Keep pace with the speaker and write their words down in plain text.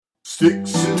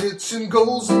Sticks and hits and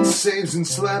goals and saves and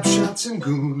slap shots and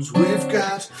goons. We've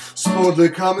got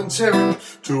sportly commentary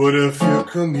to whatever your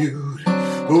commute.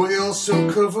 We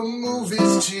also cover movies,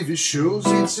 TV shows,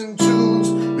 hits and tunes.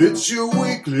 It's your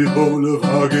weekly bowl of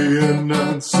hockey and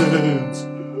nonsense.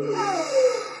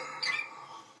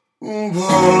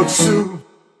 Part two.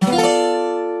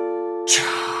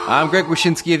 I'm Greg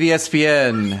Wyshynski of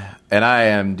ESPN, and I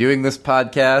am doing this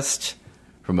podcast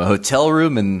from a hotel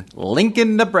room in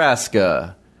Lincoln,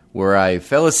 Nebraska, where I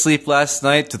fell asleep last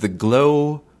night to the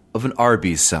glow of an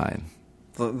Arby's sign.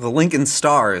 The Lincoln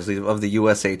Stars of the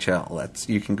USHL.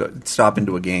 You can go stop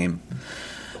into a game.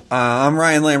 I'm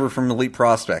Ryan Lambert from Elite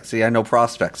Prospects. See, I know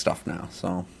prospect stuff now,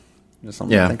 so just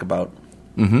something to think about.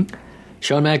 Mm-hmm.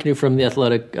 Sean McAdoo from The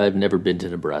Athletic. I've never been to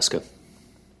Nebraska.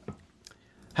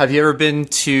 Have you ever been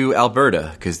to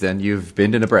Alberta? Because then you've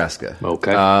been to Nebraska.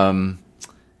 Okay.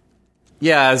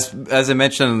 Yeah, as I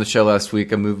mentioned on the show last week,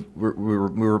 we're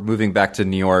moving back to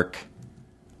New York.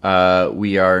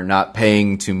 We are not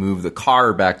paying to move the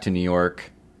car back to New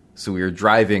York, so we are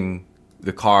driving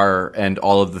the car and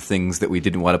all of the things that we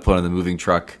didn't want to put on the moving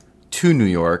truck to New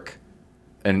York,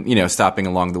 and stopping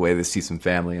along the way to see some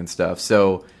family and stuff.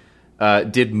 So,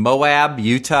 did Moab,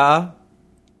 Utah,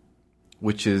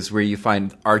 which is where you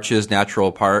find Arches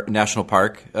National Park,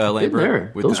 Lambert? Been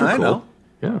there. Those are cool. know.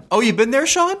 Yeah. Oh, you've been there,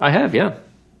 Sean? I have, yeah.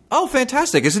 Oh,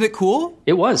 fantastic! Isn't it cool?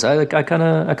 It was. I kind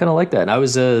of like that. And I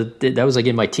was that was like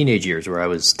in my teenage years where I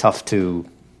was tough to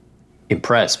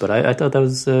impress, but I thought that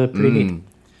was pretty neat.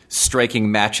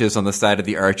 Striking matches on the side of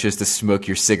the arches to smoke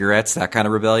your cigarettes, that kind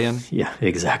of rebellion. Yeah,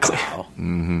 exactly.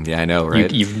 Mm-hmm. Yeah, I know,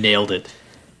 right? You've nailed it.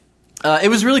 It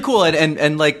was really cool,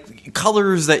 and like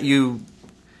colors that you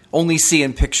only see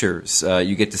in pictures,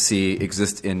 you get to see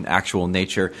exist in actual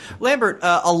nature. Lambert,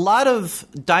 a lot of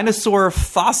dinosaur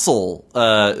fossil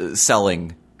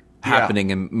selling happening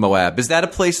in Moab. Is that a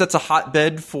place that's a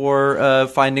hotbed for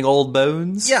finding old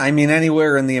bones? Yeah, I mean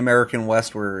anywhere in the American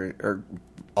West or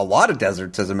a lot of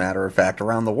deserts, as a matter of fact,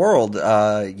 around the world.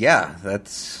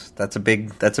 That's a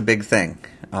big thing.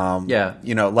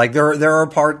 Like there are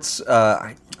parts.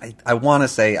 I want to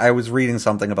say, I was reading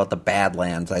something about the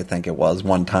Badlands, I think it was,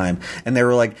 one time, and they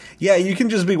were like, yeah, you can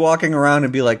just be walking around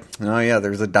and be like, oh yeah,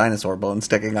 there's a dinosaur bone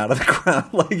sticking out of the ground.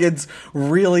 Like, it's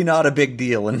really not a big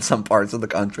deal in some parts of the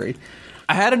country.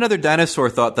 I had another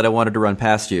dinosaur thought that I wanted to run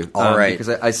past you. All right. Because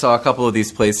I saw a couple of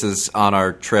these places on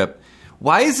our trip.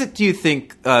 Why is it, do you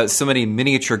think, so many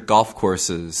miniature golf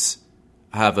courses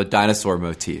have a dinosaur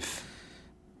motif?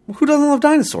 Who doesn't love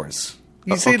dinosaurs?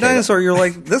 You see a dinosaur, you're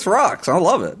like, this rocks. I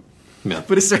love it. Yeah.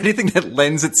 But is there anything that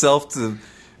lends itself to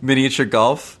miniature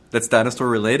golf that's dinosaur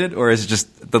related, or is it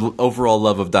just the overall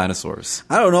love of dinosaurs?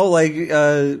 I don't know. Like,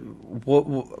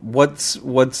 what's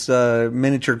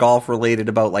miniature golf related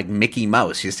about like Mickey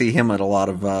Mouse? You see him at a lot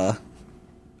of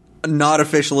not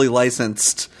officially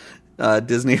licensed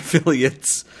Disney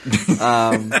affiliates.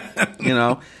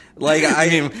 Like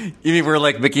you mean where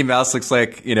like Mickey Mouse looks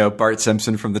like Bart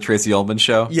Simpson from the Tracy Ullman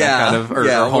Show, or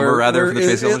Homer rather from the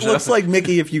Tracy Ullman Show. It looks like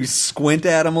Mickey if you squint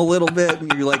at him a little bit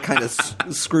and you like kind of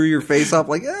screw your face up.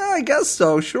 Like, I guess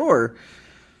so, sure.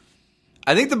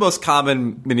 I think the most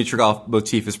common miniature golf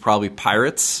motif is probably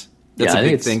pirates. That's a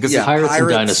big thing. Pirates and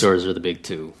dinosaurs are the big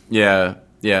two. Yeah.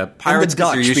 Pirates and the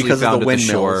Dutch, are usually because found of the at the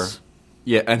shore. windmills.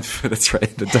 Yeah, and that's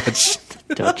right, the Dutch.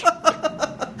 Dutch.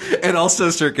 And also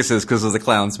circuses because of the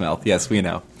clown's mouth. Yes, we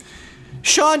know.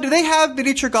 Sean, do they have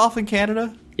miniature golf in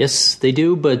Canada? Yes, they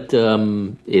do, but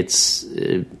it's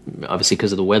obviously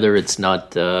because of the weather, it's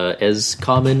not as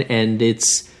common, and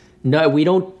we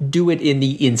don't do it in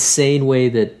the insane way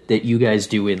that you guys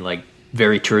do in like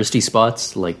very touristy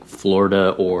spots like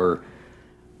Florida or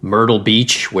Myrtle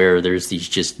Beach, where there's these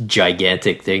just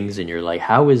gigantic things, and you're like,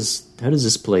 how does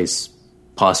this place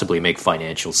possibly make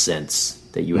financial sense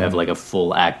that you have like a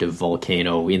full active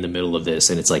volcano in the middle of this,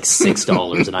 and it's like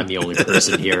 $6 and I'm the only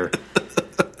person here.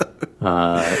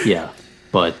 But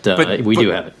we do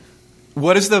have it.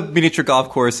 What does the miniature golf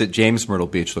course at James Myrtle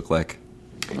Beach look like?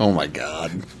 Oh my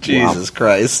God. Jesus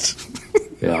Christ.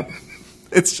 Yeah.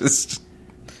 It's just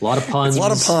a lot of puns. A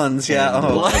lot of puns, yeah.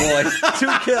 Oh boy. 2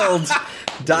 killed.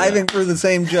 Diving for the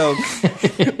same joke.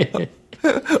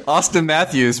 Austin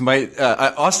Matthews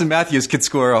could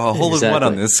score a hole in one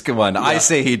on this one. Yeah. I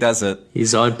say he does it.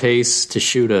 He's on pace to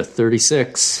shoot a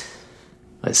 36.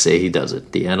 I say he does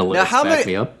it. The analytics back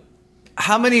me up.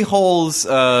 How many holes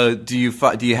do you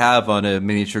have on a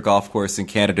miniature golf course in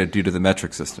Canada due to the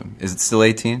metric system? Is it still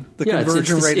 18? The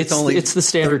conversion rate is only it's the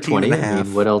standard 20. I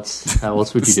mean, what else? How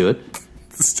else would you do it?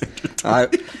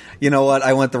 You know what?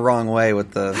 I went the wrong way with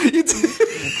the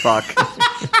fuck.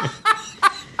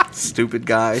 Stupid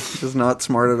guy. Just not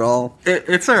smart at all.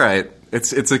 It's all right.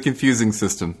 It's a confusing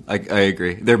system. I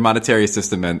agree. Their monetary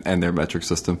system and their metric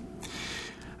system.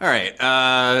 All right.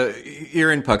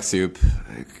 You're in Puck Soup.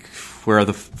 Where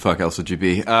the fuck else would you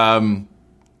be?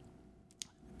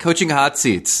 Coaching hot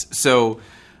seats. So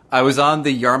I was on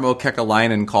the Jarmo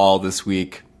Kekalainen call this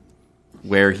week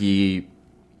where he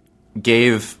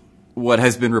gave what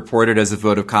has been reported as a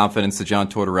vote of confidence to John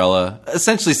Tortorella,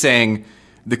 essentially saying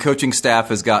the coaching staff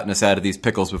has gotten us out of these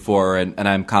pickles before, and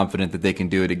I'm confident that they can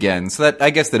do it again. So that, I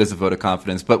guess that is a vote of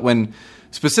confidence. But when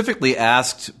specifically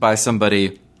asked by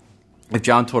somebody if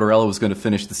John Tortorella was going to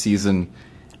finish the season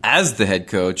as the head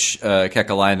coach,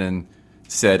 Kekalainen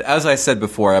said, as I said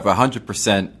before, I have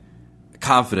 100%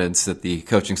 confidence that the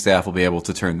coaching staff will be able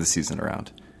to turn the season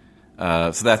around.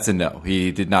 So that's a no.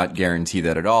 He did not guarantee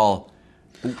that at all.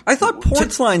 I thought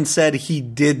Portsline said he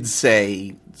did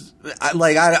say,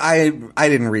 like, I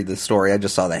didn't read the story. I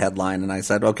just saw the headline and I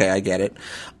said, okay, I get it.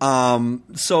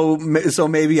 So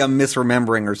maybe I'm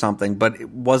misremembering or something, but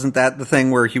wasn't that the thing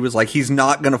where he was like, he's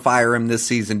not going to fire him this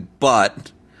season,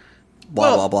 but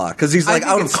blah, blah. Because he's like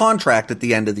out of contract at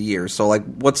the end of the year. So, like,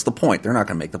 what's the point? They're not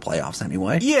going to make the playoffs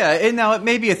anyway. Yeah, and now it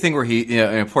may be a thing where he,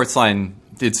 Portsline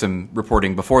did some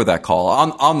reporting before that call.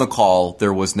 On the call,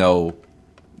 there was no,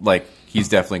 like, he's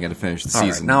definitely going to finish the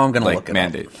season. Right, now I'm going to look at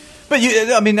mandate. But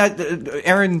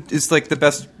Aaron is like the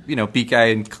best, beat guy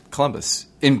in Columbus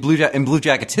in Blue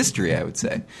Jackets history, I would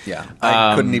say. Yeah,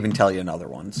 I couldn't even tell you another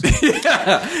one. So.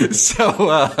 Yeah,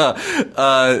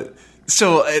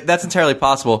 so that's entirely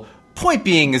possible. Point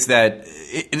being is that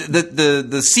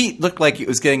the seat looked like it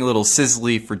was getting a little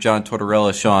sizzly for John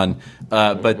Tortorella, Sean,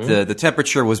 but the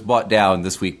temperature was brought down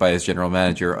this week by his general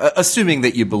manager, assuming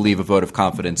that you believe a vote of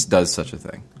confidence does such a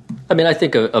thing. I mean, I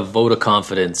think a vote of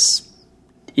confidence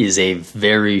is a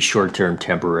very short-term,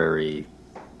 temporary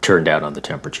turn down on the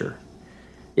temperature.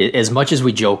 As much as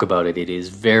we joke about it, it is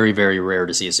very, very rare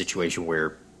to see a situation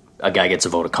where a guy gets a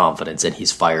vote of confidence and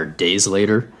he's fired days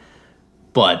later.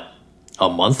 But a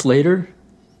month later,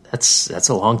 that's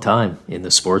a long time in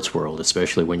the sports world,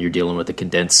 especially when you're dealing with a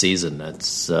condensed season.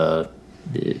 That's I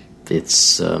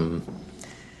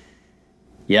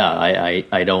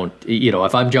don't,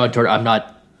 if I'm John Tortorella, I'm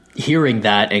not hearing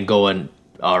that and going,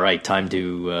 all right, time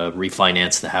to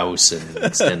refinance the house and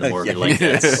extend the mortgage. Like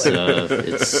that's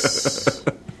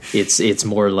it's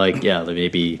more like, yeah,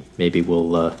 maybe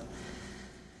we'll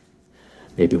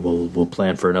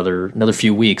plan for another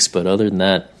few weeks, but other than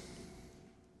that,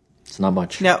 it's not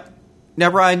much. Now,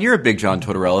 Ryan, you're a big John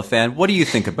Tortorella fan. What do you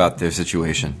think about their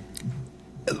situation?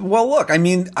 Well, look, I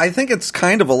mean, I think it's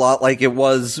kind of a lot like it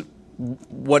was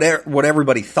what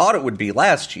everybody thought it would be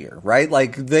last year, right?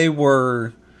 Like they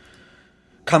were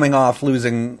coming off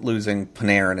losing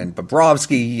Panarin and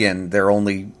Bobrovsky, and their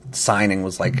only signing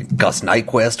was like Gus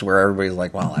Nyquist, where everybody's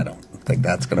like, well, I don't think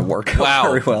that's going to work out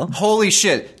very well. Holy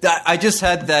shit. I just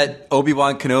had that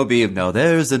Obi-Wan Kenobi of, no,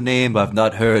 there's a name I've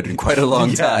not heard in quite a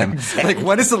long time. Exactly. Like,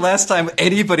 when is the last time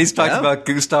anybody's talked about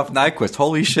Gustav Nyquist?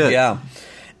 Holy shit. Yeah.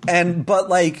 But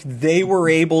like, they were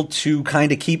able to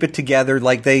kind of keep it together.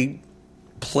 Like, they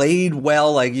played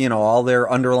well, like, all their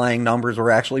underlying numbers were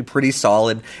actually pretty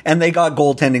solid, and they got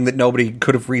goaltending that nobody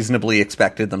could have reasonably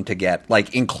expected them to get,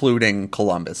 like, including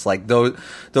Columbus. Like,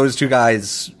 those two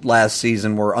guys last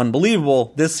season were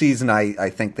unbelievable. This season,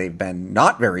 I think they've been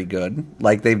not very good.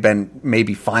 Like, they've been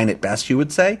maybe fine at best, you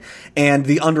would say, and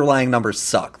the underlying numbers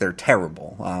suck. They're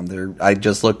terrible. I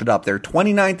just looked it up. They're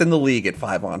 29th in the league at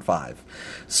 5-on-5.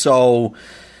 So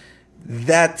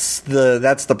that's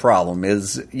the problem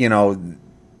is,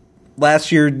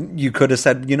 last year, you could have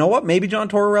said, you know what, maybe John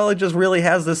Tortorella just really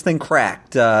has this thing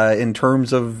cracked in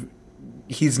terms of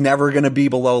he's never going to be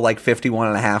below like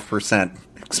 51.5%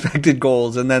 expected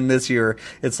goals. And then this year,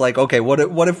 it's like, okay, what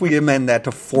if we amend that to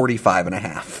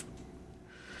 45.5?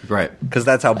 Right. Because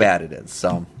that's how bad it is.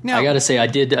 So now, I got to say, I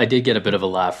did get a bit of a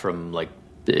laugh from like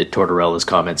Tortorella's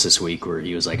comments this week where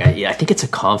he was like, I think it's a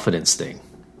confidence thing.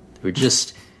 We're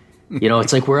just...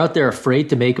 it's like we're out there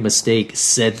afraid to make a mistake,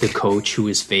 said the coach who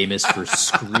is famous for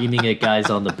screaming at guys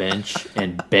on the bench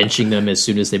and benching them as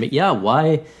soon as they make. Yeah,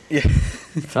 why? Yeah.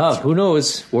 Who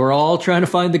knows? We're all trying to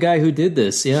find the guy who did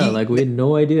this. Yeah, we had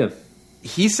no idea.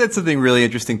 He said something really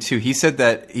interesting too. He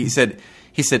said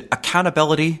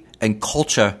accountability and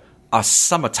culture are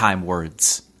summertime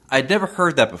words. I'd never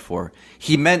heard that before.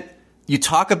 He meant you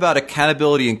talk about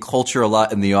accountability and culture a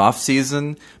lot in the off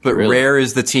season, but rare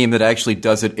is the team that actually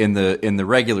does it in the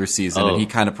regular season. And he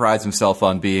kind of prides himself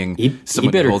on being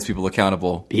someone who holds people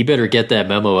accountable. He better get that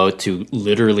memo out to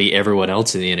literally everyone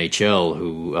else in the NHL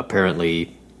who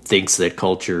apparently thinks that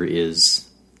culture is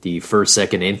the first,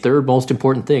 second, and third most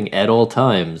important thing at all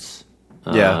times.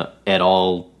 At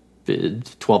all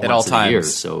 12 months of the year.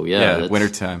 So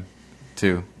wintertime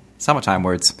too. Summertime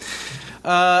words.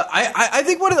 I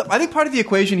think part of the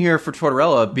equation here for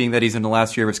Tortorella, being that he's in the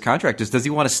last year of his contract, is does he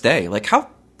want to stay? Like how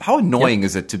annoying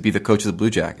is it to be the coach of the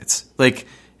Blue Jackets? Like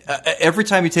every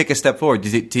time you take a step forward,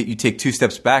 you take two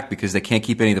steps back because they can't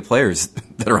keep any of the players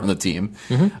that are on the team.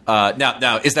 Mm-hmm.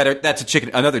 Now is that's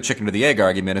another chicken or the egg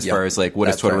argument as far as like what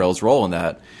is Tortorella's role in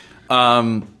that?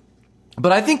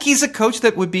 But I think he's a coach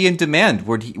that would be in demand.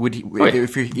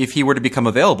 If he were to become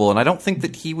available? And I don't think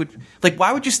that he would. Like,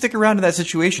 why would you stick around in that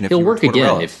situation? He'll work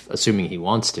again, assuming he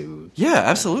wants to. Yeah,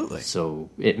 absolutely. So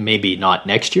it may be not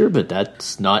next year, but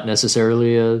that's not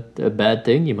necessarily a bad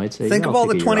thing. You might say. Think of all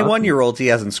the 21-year-olds he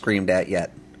hasn't screamed at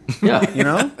yet. Yeah, you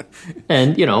know,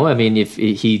 and I mean, if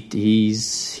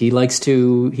he likes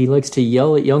to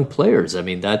yell at young players. I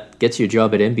mean, that gets you a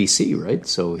job at NBC, right?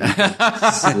 So you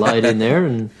can slide in there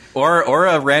and or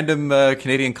a random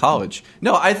Canadian college.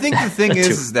 No, I think the thing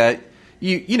is that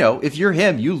you know if you're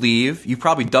him, you leave, you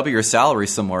probably double your salary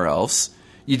somewhere else.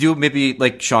 You do maybe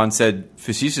like Sean said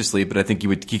facetiously, but I think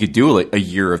he could do like a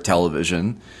year of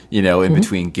television, in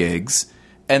between gigs,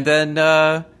 and then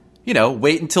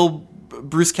wait until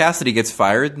Bruce Cassidy gets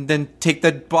fired and then take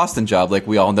that Boston job like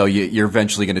we all know you're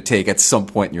eventually going to take at some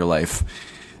point in your life.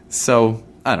 So,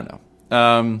 I don't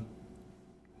know.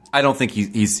 I don't think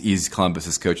he's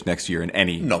Columbus's coach next year in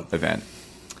any event.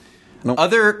 Nope.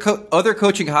 Other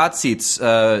coaching hot seats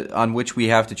on which we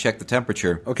have to check the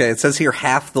temperature. Okay, it says here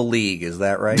half the league. Is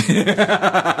that right?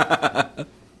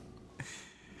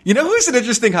 You know who's an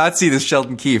interesting hot seat is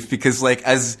Sheldon Keefe, because like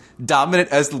as dominant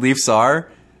as the Leafs are,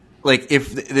 like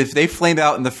if they flame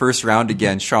out in the first round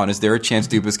again, Sean, is there a chance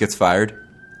Dubas gets fired?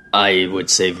 I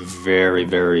would say very,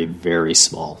 very, very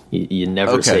small. You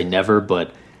never say never,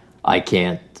 but I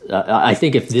can't. I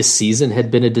think if this season had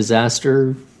been a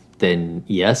disaster, then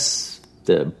yes.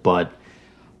 But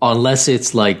unless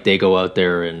it's like they go out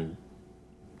there and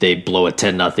they blow a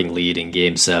 10-0 lead in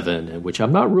Game 7, which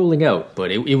I'm not ruling out, but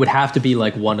it would have to be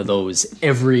like one of those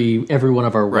every one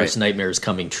of our worst nightmares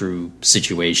coming true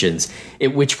situations,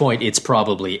 at which point it's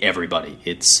probably everybody.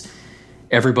 It's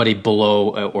everybody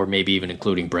below, or maybe even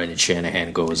including Brendan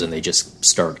Shanahan, goes and they just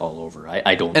start all over.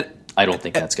 I don't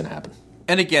think that's going to happen.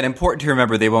 And again, important to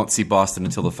remember, they won't see Boston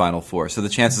until the Final Four, so the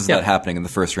chances of that happening in the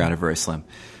first round are very slim.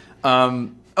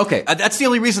 Okay, that's the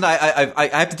only reason I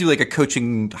have to do like a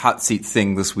coaching hot seat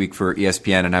thing this week for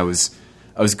ESPN, and I was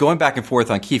going back and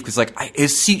forth on Keefe because like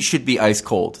his seat should be ice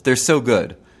cold. They're so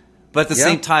good, but at the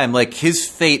same time, like his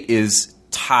fate is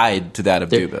tied to that of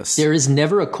Dubas. There is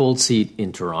never a cold seat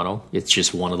in Toronto. It's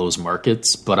just one of those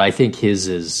markets. But I think his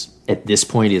is at this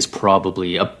point is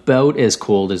probably about as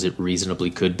cold as it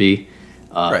reasonably could be,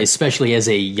 especially as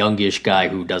a youngish guy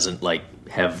who doesn't like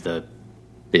have the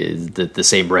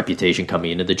same reputation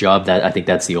coming into the job. That I think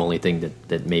that's the only thing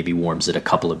that maybe warms it a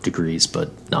couple of degrees.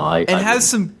 But no, I has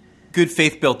some good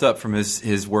faith built up from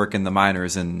his work in the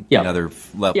minors and other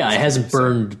levels. Yeah, it hasn't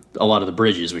burned a lot of the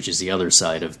bridges, which is the other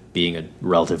side of being a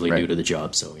relatively new to the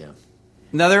job. So yeah.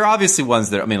 Now there are obviously ones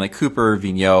that like Cooper,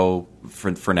 Vigneault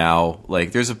for now.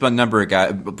 Like there's a number of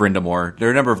guys, Brindamore. There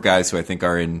are a number of guys who I think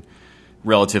are in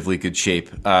relatively good shape.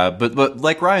 But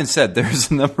like Ryan said,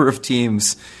 there's a number of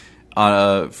teams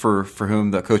for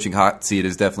whom the coaching hot seat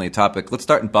is definitely a topic. Let's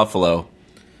start in Buffalo,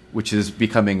 which is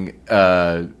becoming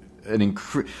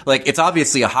it's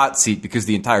obviously a hot seat because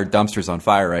the entire dumpster's on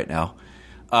fire right now.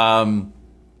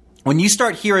 When you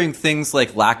start hearing things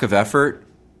like lack of effort,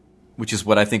 which is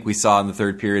what I think we saw in the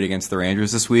third period against the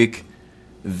Rangers this week,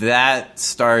 that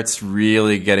starts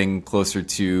really getting closer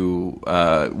to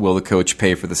will the coach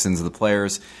pay for the sins of the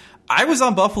players? I was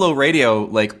on Buffalo radio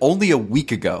like only a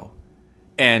week ago.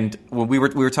 And when we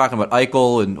were talking about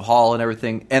Eichel and Hall and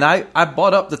everything, and I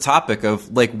brought up the topic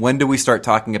of like when do we start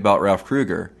talking about Ralph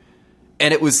Krueger,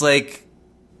 and it was like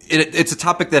it's a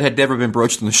topic that had never been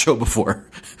broached on the show before.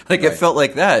 It felt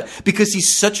like that because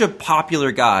he's such a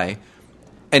popular guy,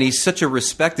 and he's such a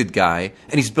respected guy,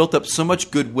 and he's built up so much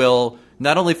goodwill,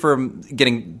 not only from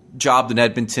getting jobbed in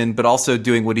Edmonton, but also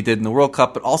doing what he did in the World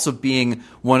Cup, but also being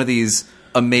one of these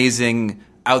amazing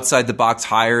outside the box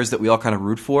hires that we all kind of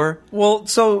root for. Well,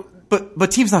 so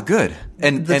but team's not good,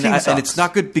 and it's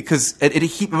not good because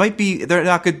they're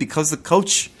not good because the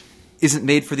coach isn't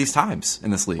made for these times in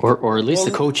this league, or at least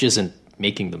the coach isn't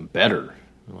making them better.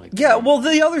 Well,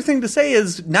 the other thing to say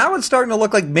is now it's starting to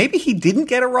look like maybe he didn't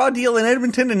get a raw deal in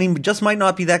Edmonton, and he just might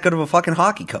not be that good of a fucking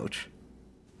hockey coach.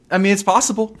 I mean, it's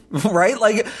possible, right?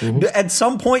 Like, at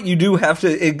some point, you do have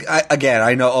to. Again,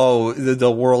 I know.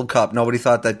 The World Cup. Nobody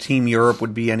thought that Team Europe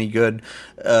would be any good.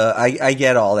 I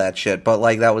get all that shit, but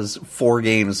like that was 4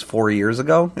 games 4 years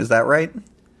ago. Is that right?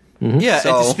 Mm-hmm. Yeah.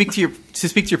 So, and to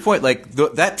speak to your point, like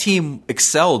that team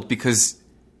excelled because,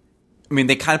 I mean,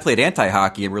 they kind of played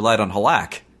anti-hockey and relied on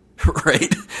Halak,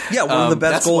 right? Yeah, one of the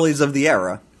best goalies of the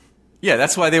era. Yeah,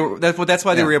 that's why they were. That's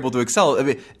why they were able to excel. I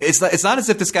mean, it's not as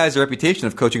if this guy has a reputation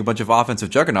of coaching a bunch of offensive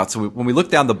juggernauts. So when we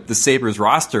look down the Sabres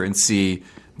roster and see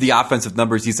the offensive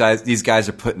numbers these guys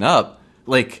are putting up,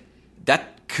 like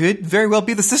that could very well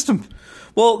be the system.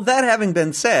 Well, that having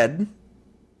been said,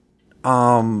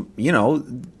 you know,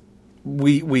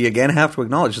 we again have to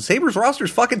acknowledge the Sabres roster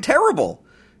is fucking terrible.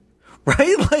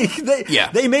 Right? Like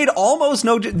they made almost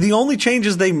no. The only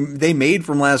changes they made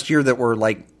from last year that were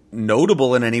like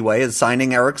notable in any way is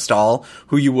signing Eric Stahl,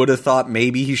 who you would have thought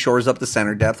maybe he shores up the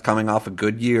center depth coming off a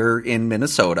good year in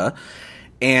Minnesota,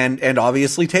 and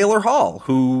obviously Taylor Hall,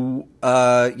 who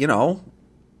you know,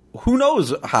 who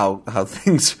knows how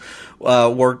things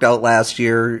worked out last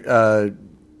year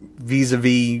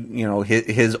vis-a-vis, you know,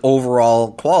 his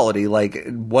overall quality. Like,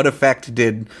 what effect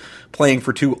did playing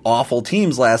for 2 awful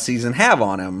teams last season have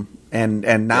on him,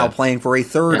 and now playing for a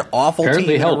third awful team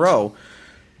in a row?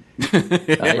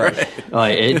 Taylor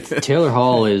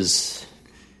Hall is.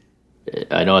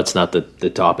 I know it's not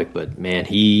the topic, but man,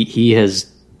 he has,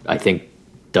 I think,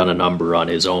 done a number on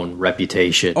his own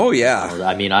reputation. Oh yeah, you know,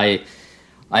 I mean, I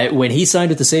when he signed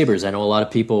with the Sabres, I know a lot of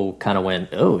people kind of went,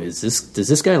 "Oh, does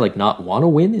this guy like not want to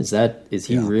win? Is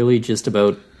he really just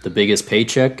about the biggest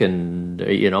paycheck?" And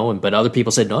you know, but other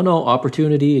people said, "No,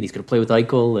 opportunity, and he's going to play with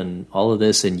Eichel and all of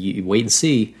this, and you wait and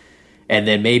see." And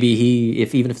then maybe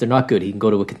even if they're not good, he can go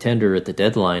to a contender at the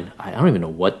deadline. I don't even know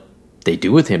what they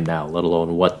do with him now, let alone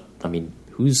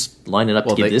who's lining up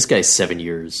to give this guy 7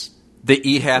 years? They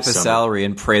eat half his salary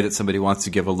and pray that somebody wants to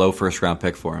give a low first-round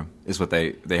pick for him, is what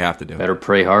they have to do. Better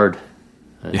pray hard.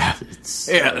 Yeah.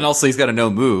 And also he's got a no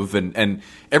move, and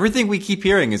everything we keep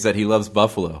hearing is that he loves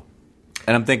Buffalo.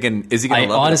 And I'm thinking, is he going to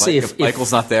love honestly, it if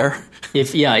Eichel's not there?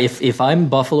 If I'm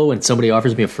Buffalo and somebody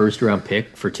offers me a first-round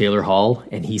pick for Taylor Hall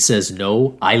and he says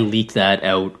no, I leak that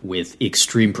out with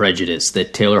extreme prejudice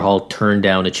that Taylor Hall turned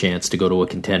down a chance to go to a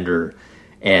contender,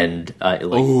 and I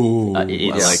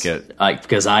like it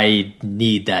because I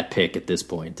need that pick at this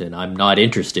point, and I'm not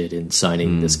interested in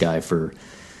signing this guy for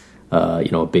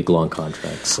a big long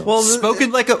contract. So. Well,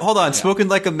 spoken like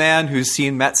a man who's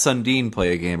seen Matt Sundin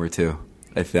play a game or two.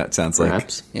 If that sounds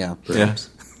perhaps. Perhaps. Yeah.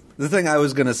 The thing I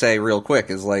was going to say real quick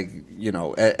is, like, you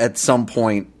know, at some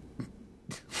point,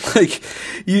 like,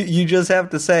 you just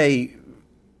have to say,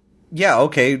 yeah,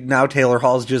 okay, now Taylor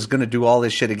Hall's just going to do all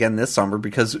this shit again this summer,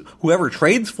 because whoever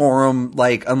trades for him,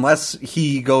 like, unless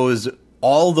he goes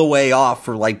all the way off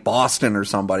for, like, Boston or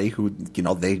somebody who, you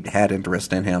know, they had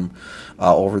interest in him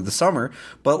over the summer,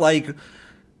 but, like,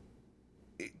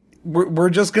 we're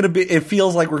just going to be, it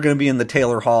feels like we're going to be in the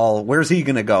Taylor Hall. Where's he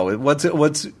going to go?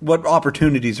 What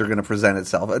opportunities are going to present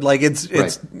itself? Like, it's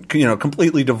you know,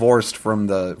 completely divorced from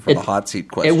the hot seat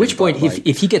question. At which point,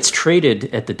 if he gets traded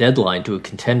at the deadline to a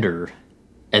contender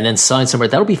and then signed somewhere,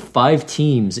 that'll be 5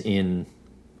 teams in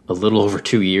a little over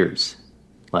 2 years.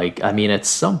 Like, I mean, at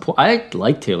some point, I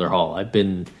like Taylor Hall. I've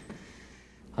been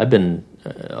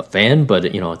a fan,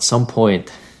 but, you know, at some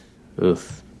point,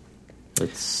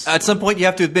 at some point, you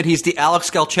have to admit he's the Alex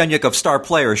Galchenyuk of star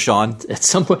players, Sean. At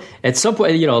some point,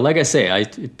 you know, like I say,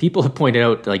 people have pointed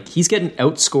out, like, he's getting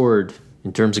outscored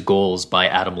in terms of goals by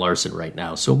Adam Larson right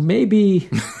now. So maybe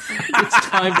it's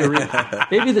time to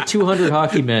maybe the 200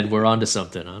 hockey men were onto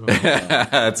something. I don't know.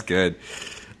 That's good.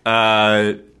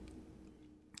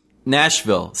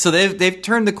 Nashville. So they've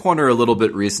turned the corner a little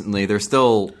bit recently. They're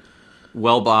still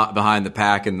well behind the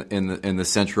pack in the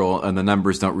Central, and the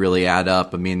numbers don't really add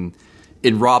up. I mean,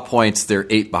 in raw points, they're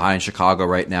 8 behind Chicago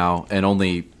right now, and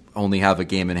only have a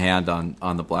game in hand on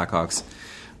the Blackhawks.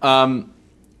 John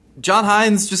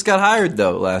Hines just got hired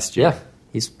though last year.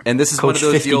 Yeah, this is one of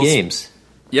those 50 deals. games.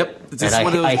 Yep, and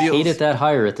I hated that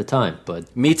hire at the time,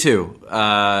 but me too.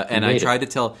 And I tried to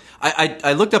tell.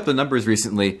 I looked up the numbers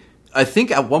recently. I think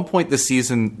at one point this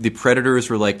season, the Predators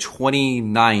were like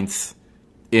 29th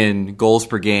in goals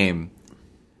per game.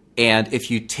 And if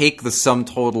you take the sum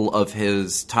total of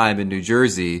his time in New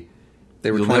Jersey, they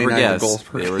were 29 goals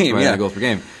per game. They were 29 goals per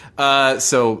game.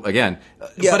 So again,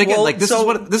 but again, like this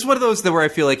is one of those where I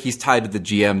feel like he's tied to the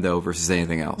GM though versus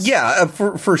anything else. Yeah,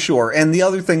 for sure. And the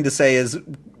other thing to say is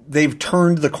they've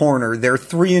turned the corner. They're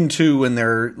 3-2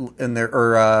 in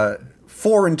their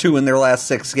 4-2 in their last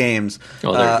 6 games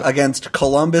against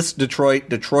Columbus, Detroit,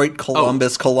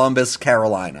 Columbus, Columbus,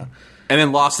 Carolina. And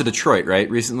then lost to Detroit, right,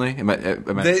 recently?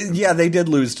 They did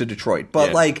lose to Detroit.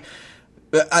 But,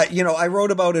 I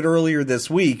wrote about it earlier this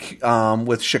week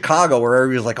with Chicago, where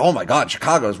everybody was like, oh, my God,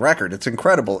 Chicago's record. It's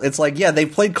incredible. It's like, they've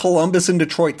played Columbus and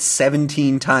Detroit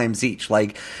 17 times each.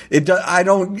 Like, it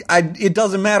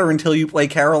doesn't matter until you play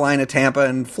Carolina, Tampa,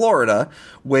 and Florida,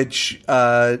 which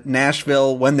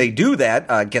Nashville, when they do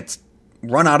that, gets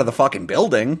run out of the fucking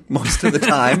building most of the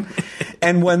time.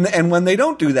 and when they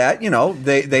don't do that,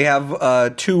 they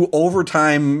have 2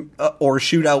 overtime or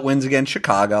shootout wins against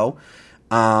Chicago.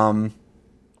 The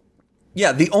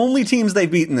only teams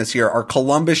they've beaten this year are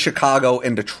Columbus, Chicago,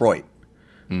 and Detroit.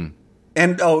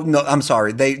 And I'm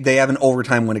sorry, they have an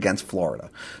overtime win against Florida.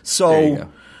 So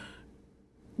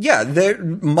they're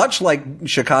much like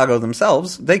Chicago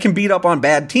themselves. They can beat up on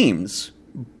bad teams,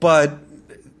 but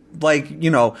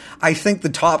I think the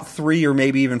top 3 or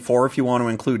maybe even 4, if you want to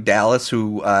include Dallas,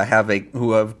 who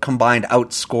have combined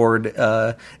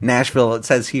outscored Nashville. It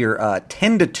says here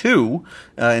 10-2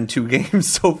 in 2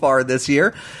 games so far this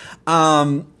year.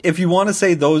 If you want to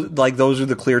say those are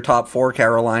the clear top 4: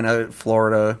 Carolina,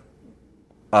 Florida,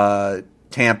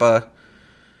 Tampa,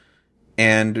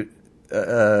 and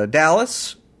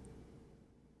Dallas.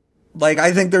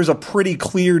 I think there's a pretty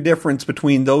clear difference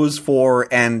between those 4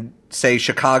 and, say,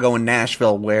 Chicago and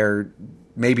Nashville, where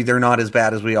maybe they're not as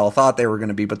bad as we all thought they were going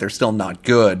to be, but they're still not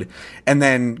good. And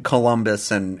then Columbus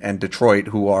and Detroit,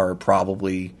 who are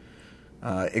probably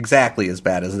exactly as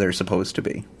bad as they're supposed to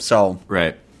be. So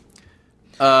right.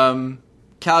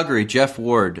 Calgary, Jeff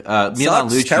Ward. Milan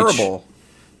Lucic. Terrible.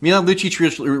 Milan Lucic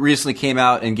recently came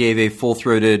out and gave a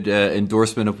full-throated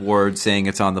endorsement of Ward, saying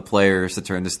it's on the players to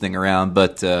turn this thing around.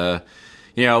 But, as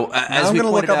I'm going to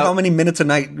look up how many minutes a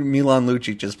night Milan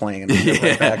Lucic is playing and get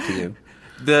right back to you.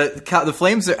 The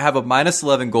Flames have a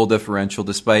 -11 goal differential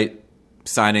despite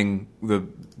signing the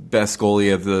best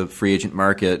goalie of the free agent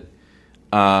market,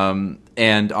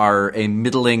 and are a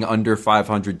middling under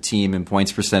 500 team in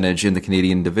points percentage in the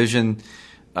Canadian division.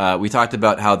 We talked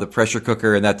about how the pressure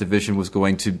cooker in that division was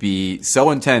going to be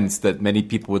so intense that many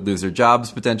people would lose their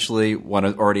jobs potentially. One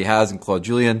already has in Claude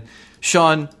Julien.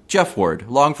 Sean, Jeff Ward,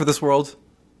 long for this world?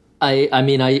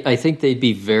 I think they'd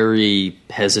be very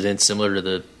hesitant, similar to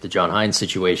the John Hynes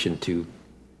situation, to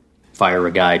fire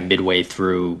a guy midway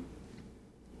through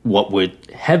what would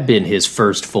have been his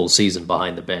first full season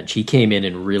behind the bench. He came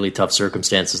in really tough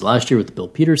circumstances last year with the Bill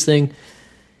Peters thing.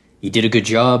 He did a good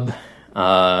job.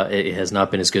 It has not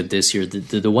been as good this year.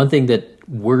 The one thing that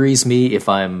worries me, if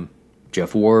I'm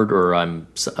Jeff Ward or I'm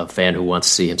a fan who wants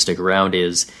to see him stick around,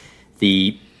 is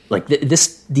these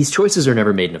choices are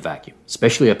never made in a vacuum,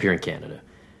 especially up here in Canada,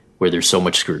 where there's so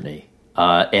much scrutiny.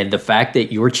 And the fact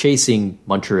that you're chasing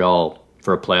Montreal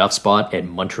for a playoff spot, and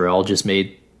Montreal just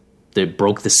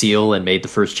broke the seal and made the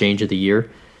first change of the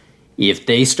year. If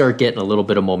they start getting a little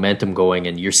bit of momentum going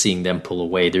and you're seeing them pull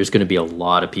away, there's going to be a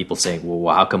lot of people saying,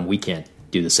 well, how come we can't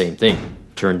do the same thing?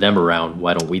 Turn them around.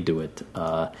 Why don't we do it?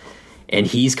 And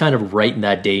he's kind of right in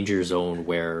that danger zone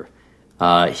where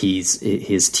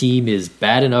his team is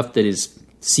bad enough that his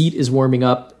seat is warming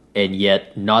up, and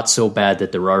yet not so bad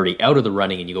that they're already out of the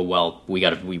running. And you go, well, we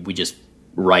just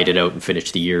ride it out and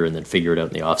finish the year and then figure it out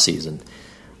in the off season.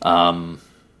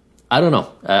 I don't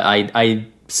know. I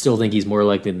still think he's more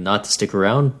likely than not to stick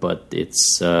around, but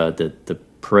it's the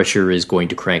pressure is going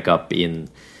to crank up in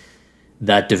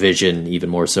that division even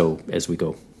more so as we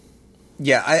go.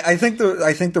 Yeah, I think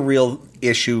the real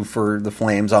issue for the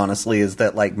Flames, honestly, is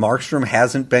that Markstrom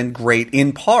hasn't been great,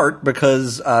 in part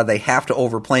because they have to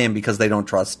overplay him because they don't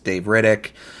trust Dave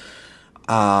Riddick.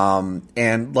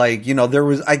 And there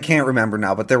was, I can't remember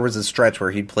now, but there was a stretch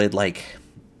where he'd played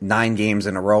 9 games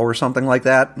in a row or something like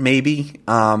that, maybe.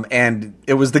 And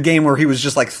it was the game where he was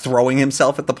just throwing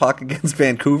himself at the puck against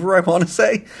Vancouver, I want to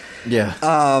say. Yeah.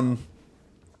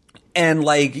 And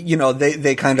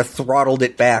they kind of throttled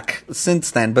it back since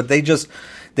then, but they just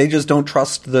don't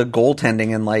trust the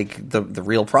goaltending. And the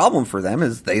real problem for them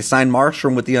is they signed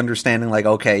Markstrom with the understanding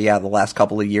okay, yeah, the last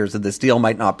couple of years of this deal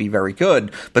might not be very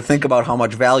good, but think about how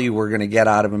much value we're going to get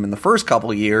out of him in the first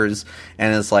couple of years.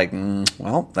 And it's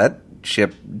well, that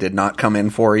ship did not come in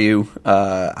for you.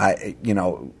 I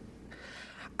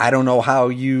don't know how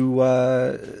you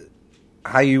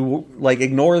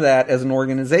ignore that as an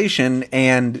organization.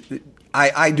 And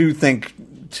I do think,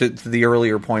 to the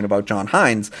earlier point about John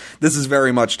Hynes, this is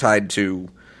very much tied to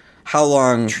how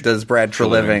long does Brad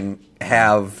Treliving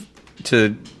have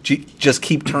to just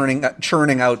keep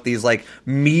churning out these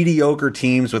mediocre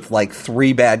teams with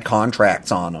 3 bad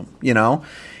contracts on them.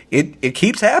 It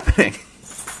keeps happening.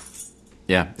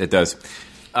 Yeah, it does.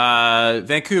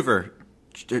 Vancouver,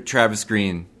 Travis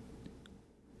Green.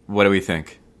 What do we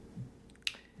think?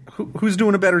 Who's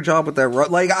doing a better job with that?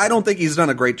 Like, I don't think he's done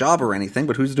a great job or anything,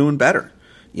 but who's doing better?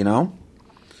 You know?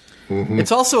 Mm-hmm.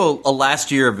 It's also a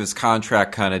last year of his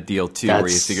contract kind of deal too, where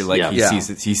you figure like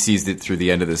he sees it through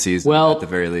the end of the season at the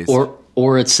very least.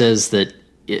 Or it says that.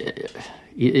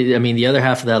 I mean, the other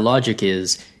half of that logic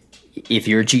is if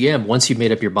you're a GM, once you've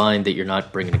made up your mind that you're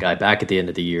not bringing a guy back at the end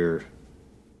of the year,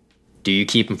 do you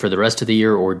keep him for the rest of the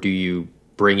year, or do you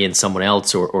bring in someone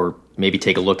else, or maybe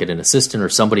take a look at an assistant or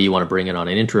somebody you want to bring in on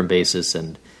an interim basis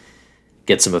and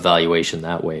get some evaluation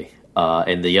that way?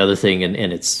 And the other thing,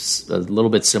 and it's a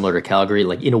little bit similar to Calgary,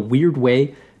 like in a weird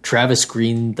way, Travis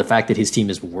Green, the fact that his team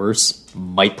is worse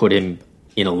might put him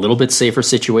in a little bit safer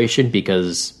situation,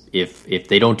 because if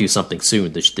they don't do something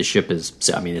soon, the ship is,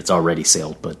 I mean, it's already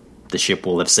sailed, but the ship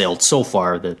will have sailed so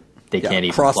far that they can't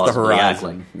even cross the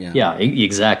horizon. Yeah,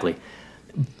 exactly.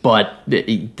 But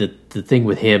the thing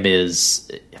with him is,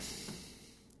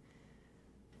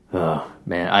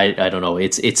 man, I don't know.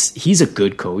 He's a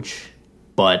good coach,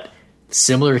 but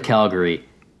similar to Calgary,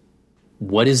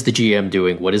 what is the GM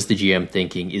doing? What is the GM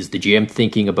thinking? Is the GM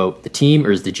thinking about the team,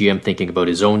 or is the GM thinking about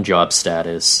his own job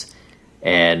status?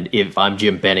 And if I'm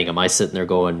Jim Benning, am I sitting there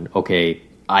going, okay,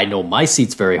 I know my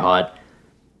seat's very hot.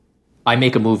 I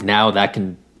make a move now that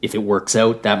can, if it works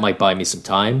out, that might buy me some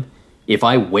time. If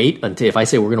I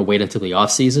say we're going to wait until the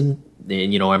off season,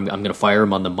 and I'm going to fire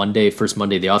him on the first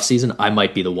Monday of the off season, I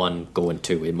might be the one going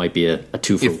to. It might be a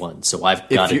 2-for-1. So I've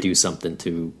got to do something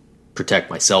to protect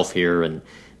myself here, and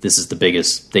this is the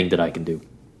biggest thing that I can do.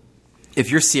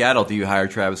 If you're Seattle, do you hire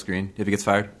Travis Green if he gets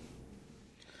fired?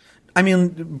 I mean,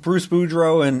 Bruce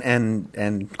Boudreau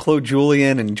and Claude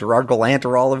Julien and Gerard Gallant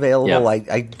are all available. Yeah.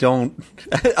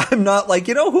 I'm not like,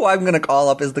 who I'm going to call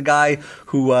up is the guy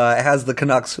who has the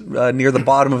Canucks near the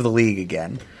bottom of the league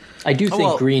again. I do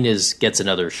think Green gets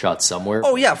another shot somewhere.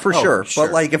 Oh yeah, for sure.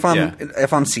 But like if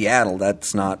I'm Seattle,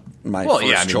 that's not my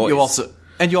first choice.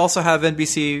 You also have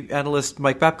NBC analyst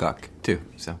Mike Babcock too.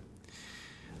 So,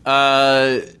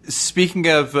 speaking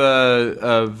of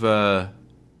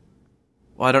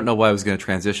well, I don't know why I was going to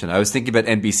transition. I was thinking about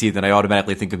NBC, then I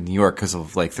automatically think of New York because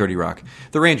of like 30 Rock.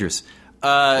 The Rangers.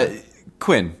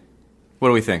 Quinn, what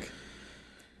do we think?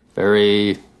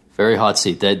 Very, very hot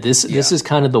seat. This is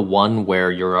kind of the one where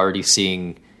you're already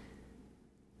seeing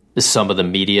some of the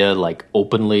media like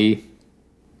openly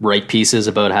write pieces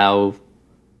about how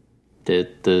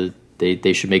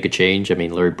they should make a change. I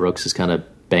mean, Larry Brooks has kind of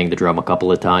banged the drum a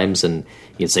couple of times, and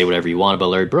you can say whatever you want about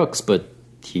Larry Brooks, but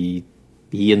he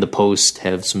and the Post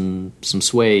have some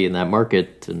sway in that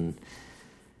market. And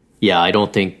yeah, I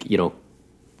don't think,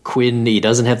 Quinn, he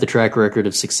doesn't have the track record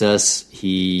of success.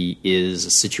 He is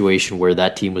a situation where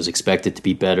that team was expected to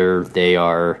be better. They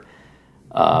are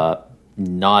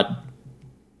not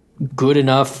good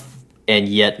enough, and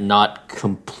yet not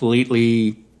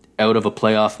completely out of a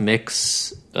playoff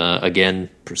mix. Again,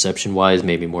 perception-wise,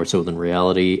 maybe more so than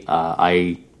reality.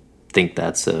 I think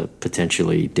that's a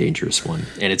potentially dangerous one,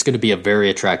 and it's going to be a very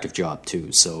attractive job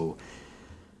too. So,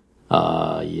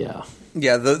 yeah.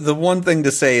 The one thing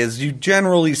to say is, you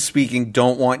generally speaking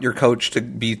don't want your coach to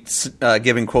be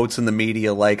giving quotes in the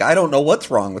media like, I don't know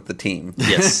what's wrong with the team.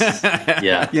 Yes.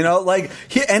 Yeah.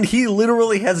 He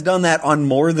literally has done that on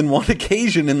more than one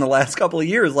occasion in the last couple of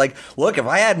years. Like, look, if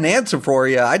I had an answer for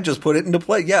you, I'd just put it into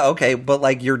play. Yeah, okay, but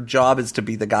like, your job is to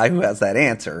be the guy who has that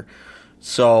answer.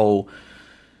 So,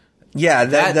 yeah,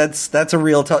 that's a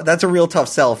real tough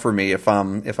sell for me if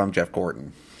I'm Jeff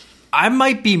Gorton. I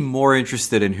might be more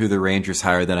interested in who the Rangers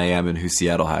hire than I am in who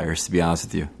Seattle hires, to be honest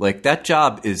with you. Like, that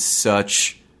job is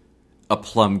such a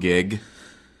plum gig.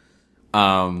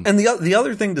 And the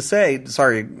other thing to say,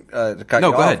 sorry to cut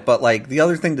you off, ahead. But like, the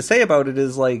other thing to say about it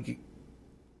is like,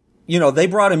 they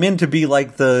brought him in to be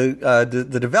like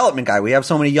the development guy. We have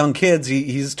so many young kids.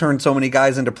 He's turned so many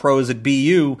guys into pros at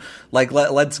BU. Like,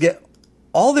 let's get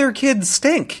all their kids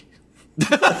stink.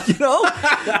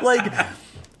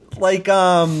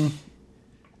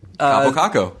 Capo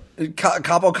Caco.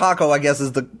 Capo Caco, I guess,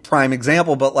 is the prime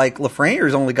example, but like,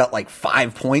 Lafreniere's only got like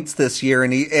 5 points this year,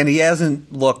 and he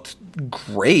hasn't looked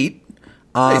great.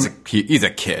 He's a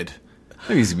kid.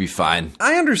 Maybe he's gonna be fine.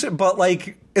 I understand, but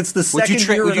like, it's the second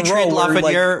year in a row.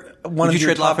 Would you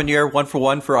trade Lafreniere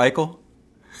 1-for-1 for Eichel?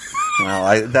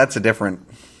 Well, that's a different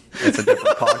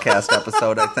podcast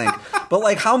episode, I think. But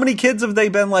like, how many kids have they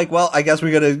been like, well, I guess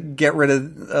we got to get rid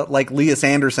of like Lias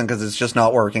Anderson because it's just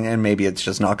not working, and maybe it's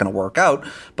just not going to work out.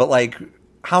 But like,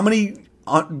 how many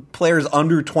players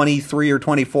under 23 or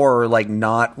 24 are like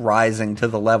not rising to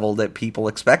the level that people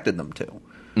expected them to?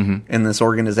 in this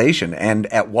organization. And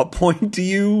at what point do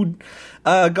you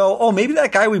go, oh, maybe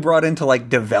that guy we brought in to like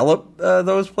develop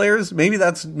those players, maybe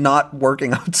that's not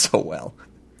working out so well.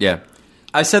 Yeah.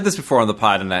 I said this before on the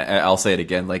pod, and I'll say it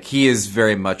again. Like, he is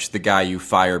very much the guy you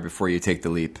fire before you take the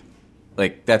leap.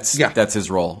 Like, that's his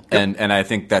role. Yep. And I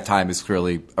think that time is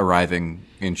clearly arriving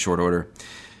in short order.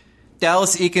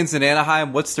 Dallas, Eakins, and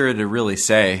Anaheim, what's there to really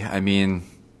say? I mean,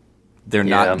 they're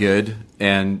not good,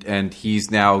 and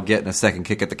he's now getting a second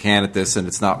kick at the can at this, and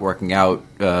it's not working out.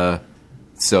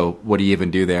 So what do you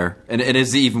even do there? And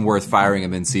is it even worth firing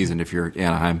him in season if you're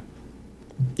Anaheim?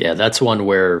 Yeah, that's one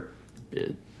where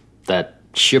that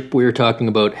ship we were talking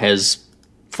about has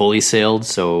fully sailed.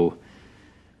 So,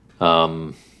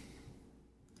 I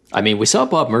mean, we saw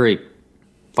Bob Murray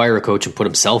fire a coach and put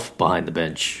himself behind the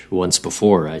bench once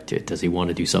before. Right? Does he want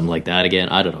to do something like that again?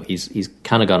 I don't know. He's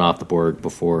kind of gone off the board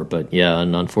before, but yeah,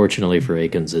 and unfortunately for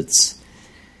Eakins,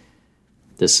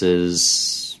 this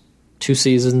is 2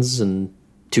 seasons and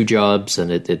 2 jobs,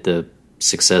 and the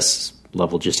success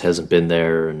level just hasn't been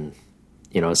there. And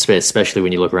you know, especially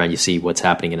when you look around, you see what's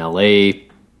happening in LA,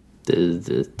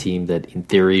 the team that in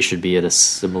theory should be at a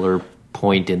similar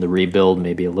point in the rebuild,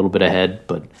 maybe a little bit ahead,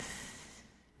 but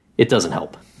it doesn't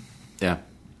help. Yeah.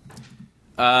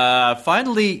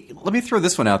 Finally, let me throw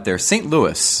this one out there. St.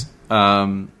 Louis.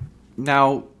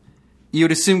 Now, you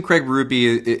would assume Craig Berube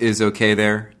is okay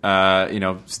there.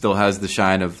 Still has the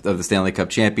shine of the Stanley Cup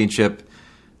championship.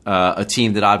 A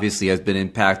team that obviously has been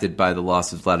impacted by the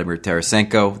loss of Vladimir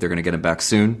Tarasenko. They're going to get him back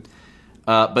soon.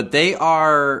 But they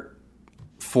are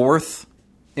 4th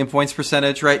in points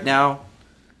percentage right now.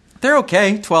 They're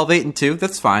okay, 12-8-2.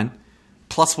 That's fine.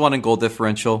 +1 in goal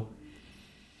differential.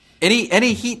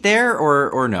 Any heat there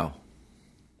or no?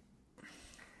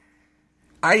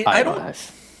 I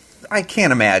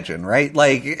can't imagine, right?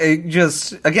 Like,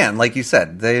 just again, like you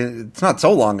said, it's not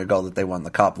so long ago that they won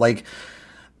the cup. Like,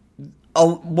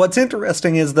 what's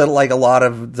interesting is that like a lot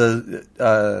of the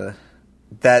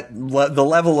the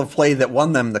level of play that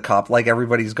won them the cup, like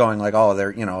everybody's going like, oh,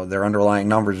 their underlying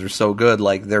numbers are so good,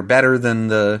 like they're better than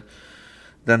the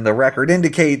record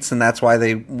indicates, and that's why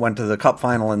they went to the cup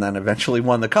final and then eventually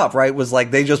won the cup, right? Was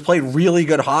like they just played really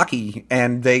good hockey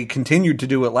and they continued to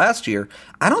do it last year.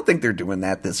 I don't think they're doing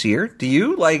that this year. Do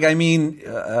you? Like, I mean,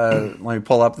 let me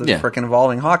pull up the frickin'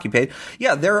 Evolving Hockey page.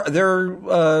 Yeah, they're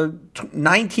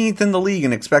 19th in the league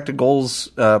in expected goals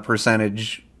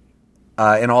percentage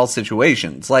in all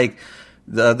situations. Like,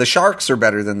 the Sharks are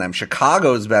better than them.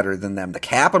 Chicago's better than them. The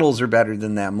Capitals are better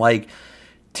than them. Like,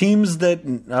 teams that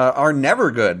are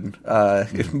never good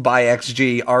by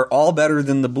XG are all better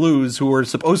than the Blues, who are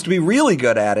supposed to be really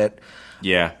good at it.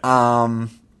 Yeah.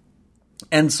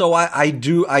 And so I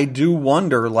do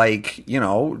wonder, like,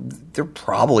 they're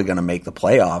probably going to make the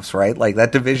playoffs, right? Like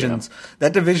that division's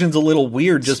a little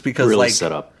weird just because really like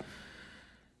set up.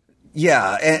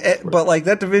 Yeah, but like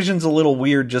that division's a little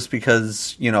weird just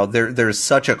because there's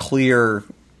such a clear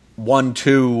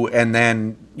 1-2, and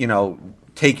then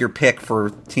take your pick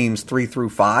for teams 3 through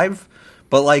 5.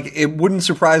 But like, it wouldn't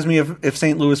surprise me if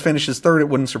St. Louis finishes 3rd. It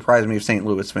wouldn't surprise me if St.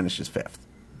 Louis finishes 5th.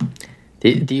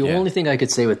 The only thing I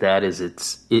could say with that is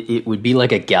it would be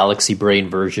like a galaxy brain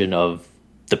version of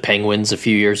the Penguins a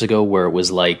few years ago, where it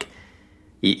was like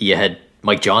you had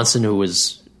Mike Johnson, who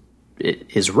his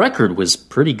record was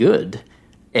pretty good,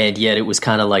 and yet it was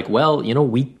kind of like, well,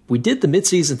 we did the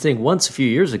midseason thing once a few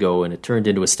years ago, and it turned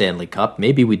into a Stanley Cup.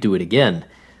 Maybe we do it again.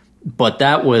 But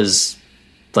that was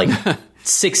like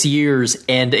 6 years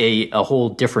and a whole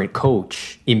different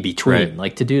coach in between. Right.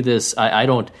 Like, to do this, I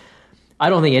don't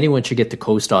think anyone should get to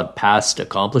coast on past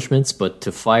accomplishments, but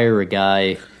to fire a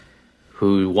guy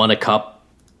who won a cup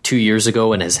 2 years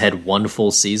ago and has had one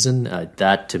full season,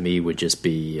 that to me would just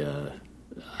be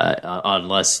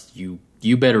unless you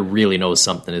better really know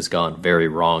something has gone very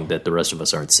wrong that the rest of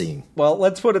us aren't seeing. Well,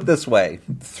 let's put it this way.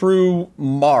 Through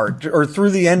March, or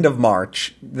through the end of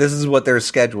March, this is what their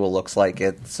schedule looks like.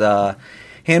 It's a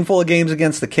handful of games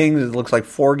against the Kings. It looks like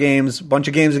 4 games, a bunch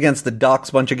of games against the Ducks,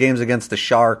 a bunch of games against the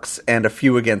Sharks, and a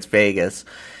few against Vegas.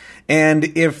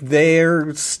 And if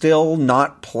they're still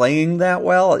not playing that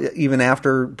well, even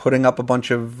after putting up a bunch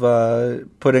of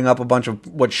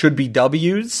what should be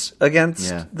W's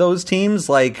against those teams,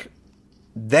 like,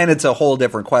 then it's a whole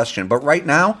different question. But right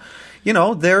now,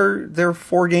 they're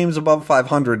 4 games above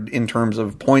 500 in terms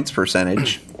of points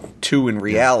percentage, 2 in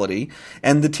reality.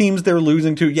 And the teams they're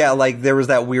losing to, like there was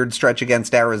that weird stretch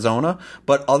against Arizona,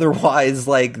 but otherwise,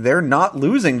 like, they're not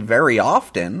losing very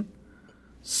often.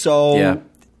 So,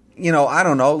 I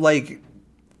don't know. Like,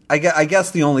 I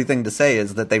guess the only thing to say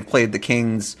is that they've played the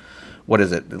Kings what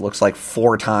is it? It looks like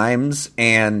 4 times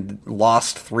and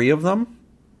lost 3 of them.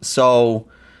 So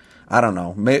I don't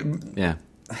know. Yeah.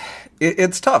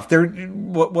 It's tough.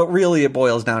 What really it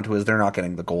boils down to is they're not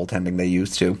getting the goaltending they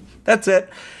used to. That's it.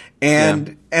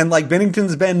 And like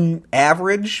Binnington's been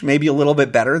average, maybe a little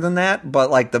bit better than that,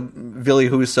 but like the Ville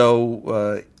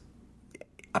Husso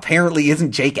apparently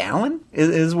isn't Jake Allen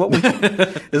is what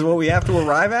we have to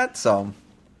arrive at. So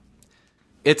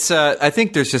it's I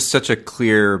think there's just such a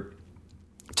clear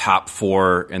top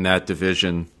 4 in that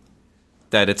division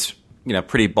that it's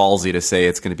pretty ballsy to say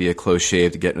it's going to be a close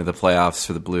shave to get into the playoffs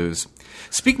for the Blues.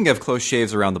 Speaking of close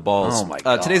shaves around the balls, oh my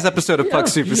God. Today's episode of Puck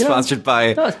Soup is sponsored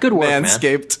by good work,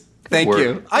 Manscaped. Thank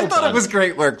you. I thought it was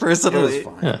great work, personally. It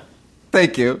was fun. Yeah.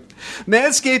 Thank you.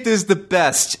 Manscaped is the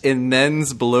best in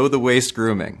men's below-the-waist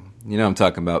grooming. You know what I'm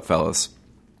talking about, fellas.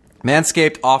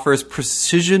 Manscaped offers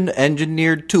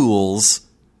precision-engineered tools,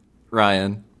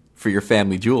 Ryan, for your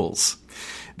family jewels.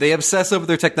 They obsess over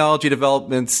their technology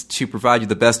developments to provide you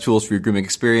the best tools for your grooming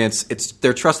experience.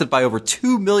 They're trusted by over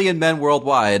 2 million men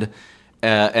worldwide,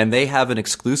 and they have an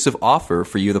exclusive offer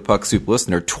for you, the Puck Soup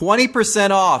listener. 20%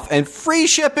 off and free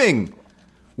shipping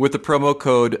with the promo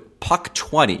code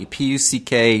PUCK20,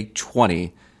 P-U-C-K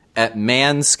 20, at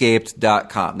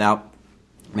manscaped.com. Now,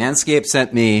 Manscaped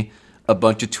sent me a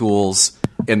bunch of tools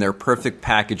in their Perfect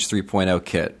Package 3.0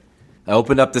 kit. I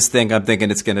opened up this thing, I'm thinking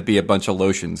it's going to be a bunch of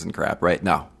lotions and crap, right?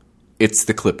 No. It's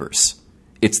the clippers.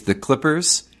 It's the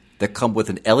clippers that come with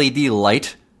an LED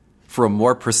light for a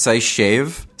more precise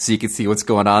shave so you can see what's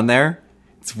going on there.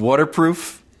 It's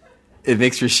waterproof. It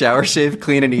makes your shower shave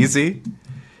clean and easy.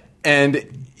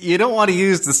 And you don't want to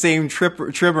use the same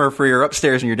trimmer for your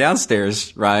upstairs and your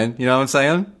downstairs, Ryan. You know what I'm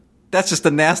saying? That's just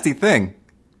a nasty thing.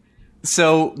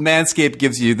 So Manscaped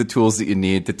gives you the tools that you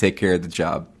need to take care of the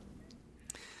job.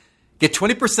 Get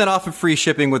 20% off and free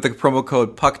shipping with the promo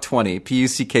code PUCK20,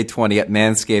 P-U-C-K 20 at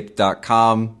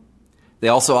manscaped.com. They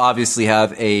also obviously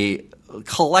have a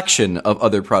collection of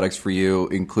other products for you,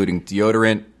 including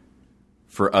deodorant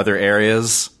for other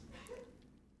areas.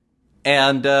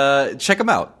 And check them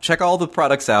out. Check all the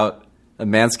products out at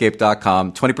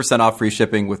manscaped.com. 20% off free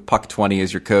shipping with PUCK20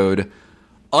 is your code.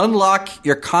 Unlock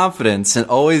your confidence and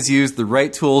always use the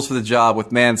right tools for the job with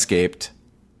Manscaped.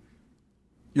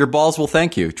 Your balls will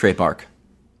thank you. Trademark.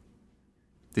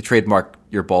 The trademark,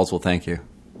 your balls will thank you.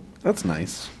 That's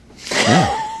nice.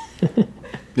 Yeah.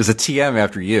 There's a TM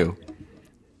after you.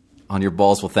 On your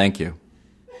balls will thank you.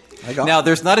 Now,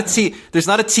 there's not a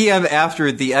TM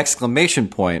after the exclamation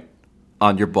point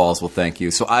on your balls will thank you.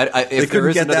 So if they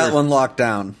couldn't get that one locked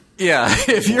down. Yeah,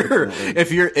 if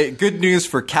you're good news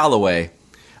for Callaway,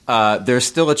 there's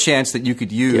still a chance that you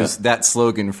could use that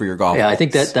slogan for your golf. Yeah, I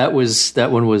think that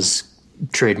one was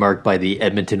trademarked by the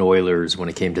Edmonton Oilers when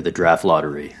it came to the draft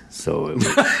lottery. So it was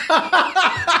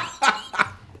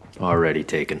already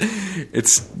taken.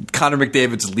 It's Connor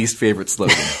McDavid's least favorite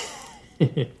slogan.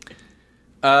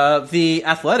 The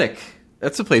Athletic,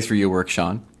 that's a place where you work,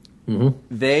 Sean. Mm-hmm.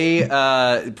 They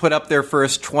put up their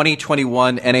first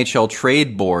 2021 NHL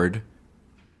trade board,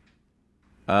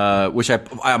 which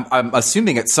I'm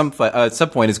assuming at some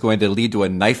point is going to lead to a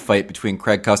knife fight between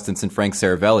Craig Custance and Frank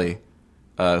Saravelli,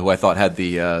 who I thought had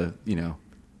the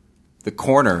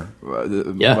corner,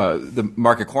 the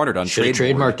market cornered on trade. Should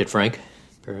have trademarked it, Frank.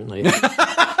 Apparently,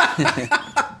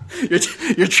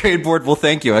 your trade board will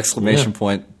thank you! Exclamation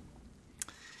point.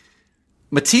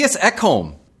 Matthias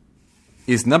Ekholm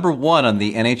is number 1 on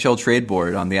the NHL trade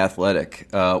board on the Athletic.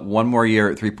 1 more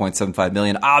year at $3.75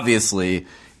 million. Obviously,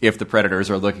 if the Predators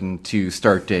are looking to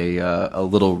start a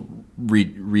little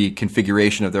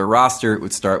reconfiguration of their roster, it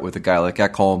would start with a guy like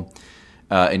Ekholm,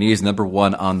 and he's number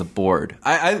 1 on the board.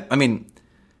 I mean,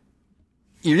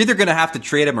 you're either going to have to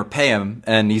trade him or pay him,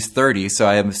 and he's 30, so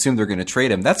I assume they're going to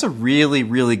trade him. That's a really,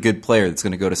 really good player that's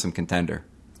going to go to some contender.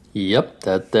 Yep,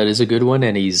 that is a good one,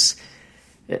 and he's.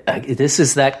 This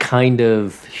is that kind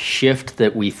of shift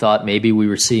that we thought maybe we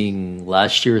were seeing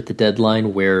last year at the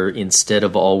deadline, where instead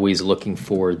of always looking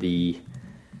for the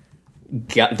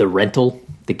rental,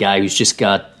 the guy who's just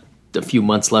got a few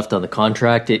months left on the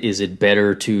contract, is it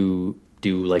better to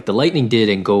do like the Lightning did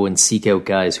and go and seek out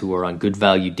guys who are on good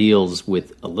value deals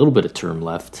with a little bit of term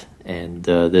left? And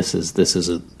this is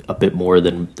a bit more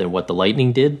than what the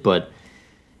Lightning did, but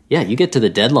yeah, you get to the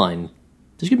deadline,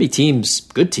 there's going to be teams,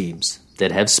 good teams,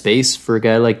 that have space for a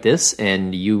guy like this,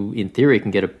 and you, in theory,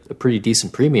 can get a pretty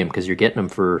decent premium because you're getting him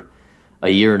for a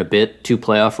year and a bit, 2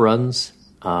 playoff runs.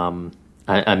 I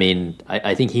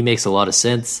think he makes a lot of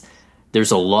sense. There's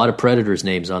a lot of Predators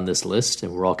names on this list,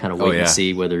 and we're all kind of waiting to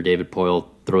see whether David Poile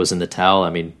throws in the towel.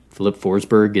 I mean, Philip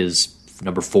Forsberg is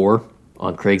number 4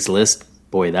 on Craig's list.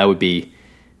 boy, that'd be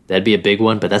a big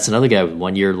one. But that's another guy with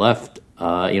 1 year left.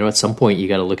 At some point you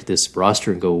got to look at this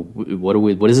roster and go,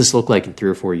 what does this look like in 3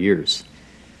 or 4 years?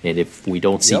 And if we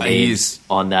don't see names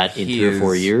on that in 3 or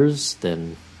 4 years,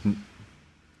 then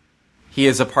he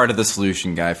is a part of the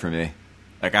solution guy for me.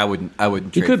 Like I wouldn't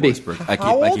trade Forsberg.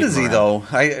 How old is he though?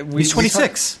 He's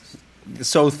 26.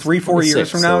 So 3-4 years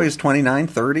from now, he's 29,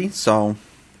 30. So.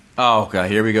 Oh god,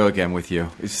 here we go again with you.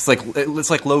 It's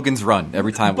like Logan's Run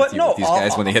every time with these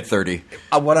guys when they hit 30.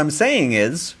 What I'm saying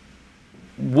is,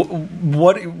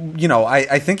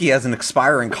 I think he has an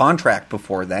expiring contract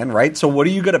before then, right? So what are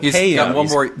you going to pay him?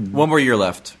 One more year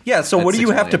left. Yeah. So what do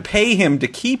you have to pay him to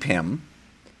keep him?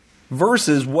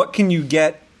 Versus what can you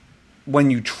get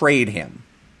when you trade him?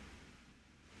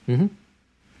 Mm-hmm.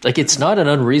 Like it's not an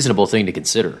unreasonable thing to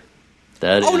consider.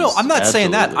 No, I'm not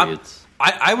saying that.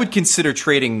 I would consider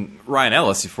trading Ryan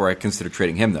Ellis before I consider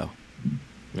trading him, though.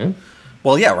 Yeah.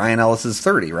 Well, yeah, Ryan Ellis is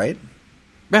 30, right?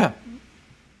 Yeah.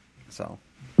 So,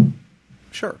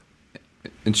 sure.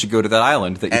 And should go to that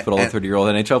island that you put all the 30-year-old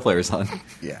NHL players on.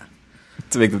 Yeah.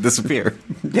 To make them disappear.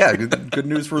 Yeah, good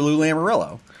news for Lou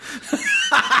Lamoriello.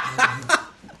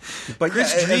 But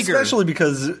especially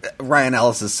because Ryan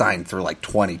Ellis is signed through like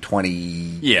 2020.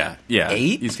 Yeah.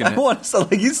 He's signed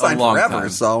forever.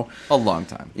 So a long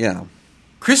time. Yeah.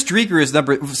 Chris Driedger is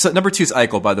number 2 is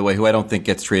Eichel, by the way, who I don't think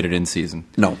gets traded in season.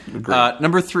 No.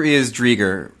 Number 3 is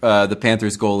Driedger, the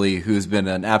Panthers goalie, who's been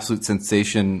an absolute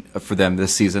sensation for them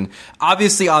this season.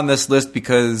 Obviously on this list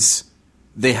because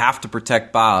they have to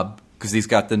protect Bob because he's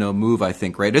got the no move, I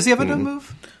think, right? Does he have a no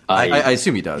move? I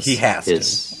assume he does. He has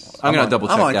to. I'm going to double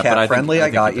check that. I'm on that, Cap but Friendly.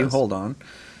 I got you. Hold on.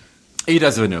 He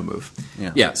does have a no move.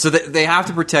 Yeah. So they have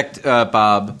to protect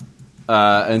Bob,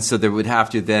 and so they would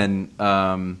have to then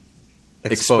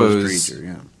expose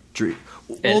Driedger.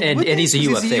 And he's a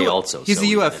UFA also. He's a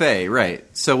UFA, right?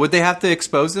 So would they have to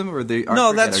expose him, or they?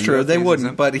 No, that's true. They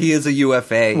wouldn't, but he is a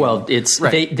UFA. Well, it's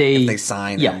right. they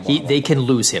sign. Yeah, him, they can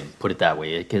lose him. Put it that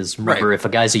way, because remember, if a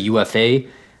guy's a UFA,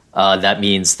 that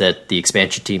means that the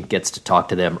expansion team gets to talk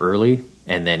to them early,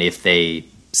 and then if they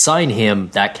sign him,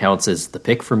 that counts as the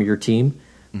pick from your team.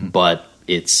 Mm-hmm. But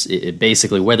it's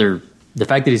basically whether the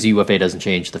fact that he's a UFA doesn't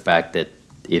change the fact that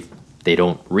if they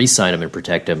don't re-sign him and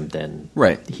protect him, then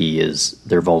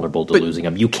they're vulnerable to losing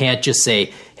him. You can't just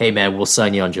say, hey, man, we'll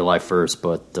sign you on July 1st,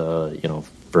 but,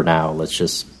 for now, let's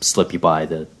just slip you by.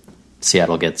 The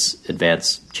Seattle gets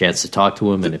advanced chance to talk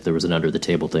to him, and if there was an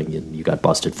under-the-table thing, you got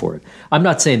busted for it. I'm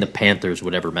not saying the Panthers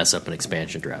would ever mess up an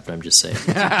expansion draft. I'm just saying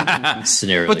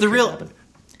scenario but that could happen.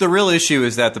 The real issue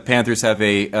is that the Panthers have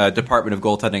a Department of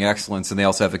Goaltending Excellence, and they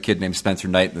also have a kid named Spencer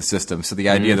Knight in the system. So the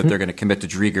idea that they're going to commit to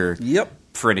Driedger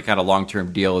for any kind of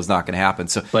long-term deal is not going to happen.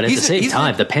 But at the same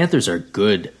time, the Panthers are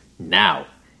good now,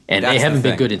 and they haven't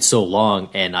been good in so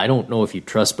long. And I don't know if you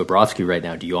trust Bobrovsky right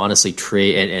now. Do you honestly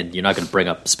trade? And you're not going to bring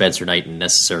up Spencer Knight and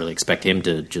necessarily expect him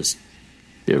to just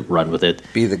run with it.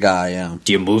 Be the guy, yeah.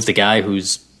 Do you move the guy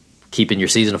who's keeping your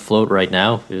season afloat right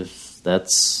now?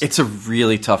 It's a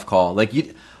really tough call.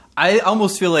 I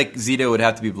almost feel like Zito would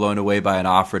have to be blown away by an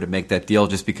offer to make that deal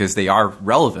just because they are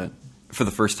relevant for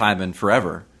the first time in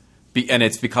forever. And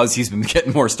it's because he's been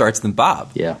getting more starts than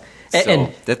Bob. Yeah.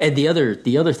 And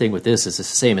the other thing with this is it's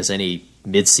the same as any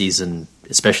midseason,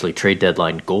 especially trade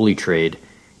deadline goalie trade.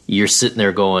 You're sitting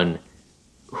there going,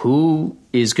 who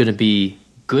is going to be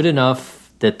good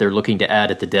enough that they're looking to add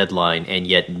at the deadline and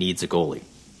yet needs a goalie?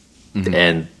 Mm-hmm.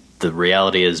 And the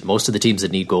reality is most of the teams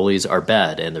that need goalies are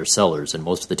bad and they're sellers, and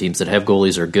most of the teams that have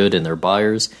goalies are good and they're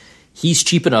buyers. He's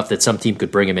cheap enough that some team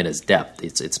could bring him in as depth.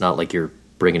 It's not like you're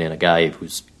bringing in a guy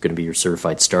who's going to be your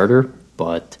certified starter,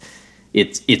 but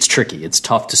it's tricky. It's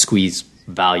tough to squeeze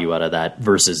value out of that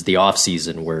versus the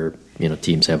offseason where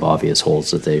teams have obvious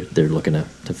holes that they're looking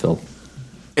to fill.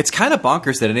 It's kind of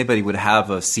bonkers that anybody would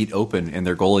have a seat open in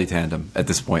their goalie tandem at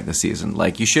this point in the season.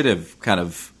 Like, you should have kind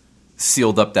of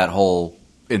sealed up that hole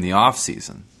in the off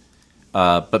season,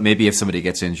 but maybe if somebody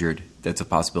gets injured, that's a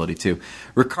possibility too.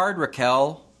 Rickard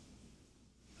Rakell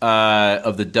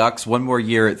of the Ducks, 1 more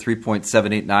year at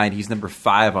 3.789. He's number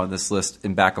 5 on this list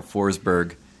in back of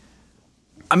Forsberg.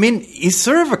 I mean, he's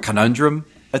sort of a conundrum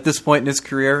at this point in his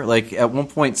career. Like, at one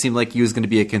point, it seemed like he was going to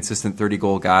be a consistent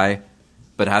 30-goal guy,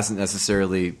 but hasn't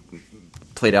necessarily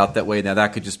played out that way. Now,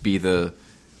 that could just be the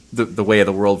way of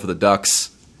the world for the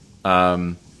Ducks.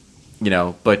 But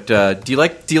do you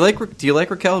like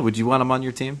Rakell? Would you want him on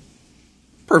your team?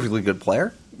 Perfectly good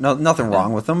player. No, nothing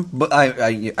wrong with him. But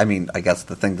I mean, I guess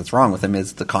the thing that's wrong with him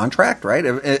is the contract, right?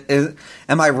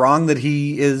 Am I wrong that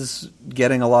he is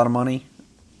getting a lot of money,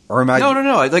 or am I?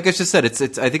 No. Like I just said,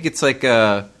 it's. I think it's like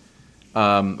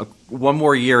One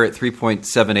more year at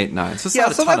 3.789.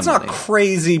 So that's not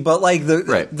crazy, but like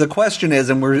the question is,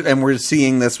 and we're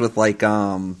seeing this with like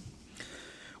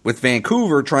with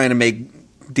Vancouver trying to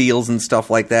make deals and stuff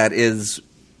like that, is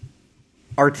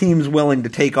are teams willing to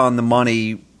take on the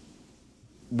money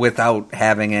without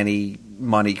having any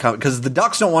money come? Because the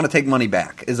Ducks don't want to take money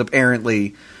back is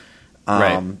apparently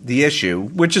the issue,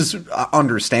 which is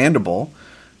understandable,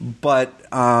 but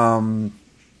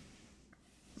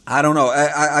I don't know.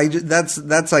 I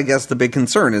that's I guess the big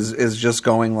concern is just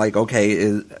going like, okay,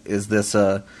 is this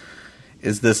a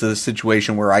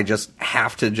situation where I just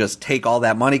have to just take all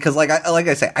that money? Because like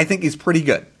I say, I think he's pretty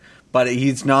good, but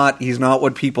he's not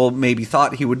what people maybe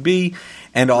thought he would be,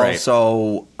 and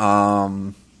also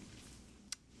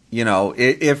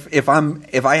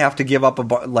if I have to give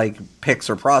up like picks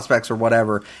or prospects or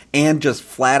whatever and just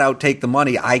flat out take the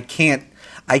money, I can't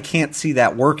see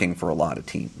that working for a lot of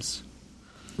teams.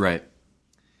 Right.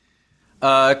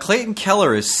 Clayton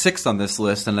Keller is 6th on this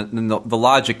list, and the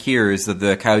logic here is that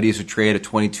the Coyotes would trade a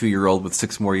 22-year-old with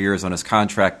 6 more years on his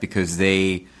contract because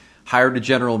they hired a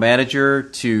general manager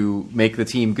to make the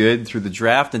team good through the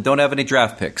draft and don't have any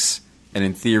draft picks. And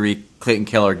in theory, Clayton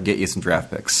Keller can get you some draft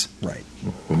picks. Right.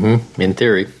 Mm-hmm. In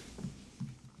theory.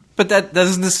 But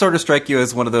doesn't this sort of strike you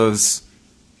as one of those,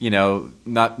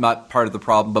 not part of the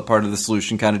problem but part of the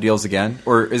solution kind of deals again?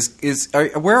 Or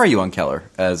where are you on Keller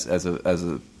as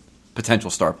a potential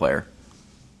star player?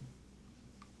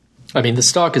 I mean, the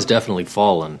stock has definitely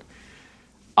fallen.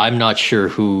 I'm not sure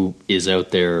who is out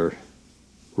there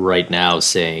right now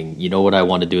saying, you know what I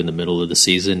want to do in the middle of the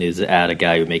season is add a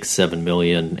guy who makes $7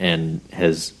 million and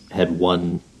has had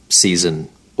one season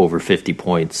over 50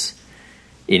 points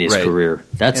in his career.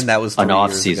 That was an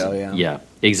off season. Yeah,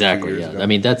 exactly. Yeah, I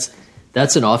mean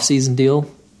that's an off season deal.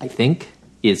 I think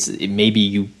maybe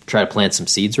you try to plant some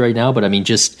seeds right now, but I mean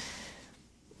just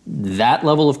that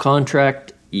level of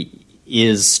contract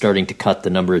is starting to cut the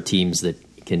number of teams that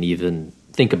can even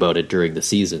think about it during the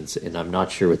seasons, and I'm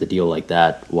not sure with a deal like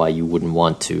that why you wouldn't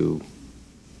want to,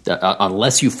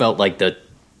 unless you felt like the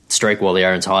strike while the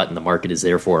iron's hot and the market is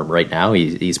there for him right now.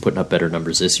 He's putting up better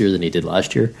numbers this year than he did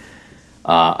last year.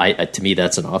 To me,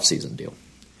 that's an off-season deal.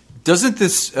 Doesn't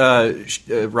this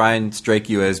Ryan strike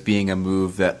you as being a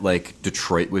move that like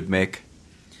Detroit would make?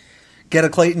 Get a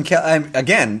Clayton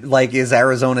again. Like, is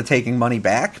Arizona taking money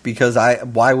back? Because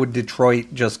why would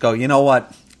Detroit just go? You know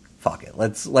what? Fuck it.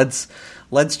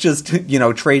 Let's just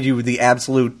trade you the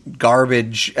absolute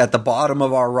garbage at the bottom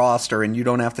of our roster, and you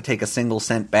don't have to take a single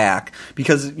cent back.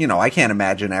 Because I can't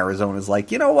imagine Arizona's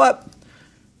like, you know what?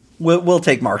 We'll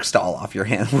take Mark Stahl off your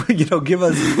hand. Give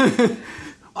us.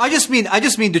 I just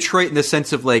mean Detroit in the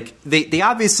sense of like they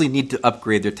obviously need to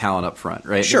upgrade their talent up front,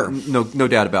 right? Sure, no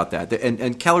doubt about that.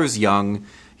 And Keller's young.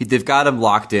 They've got him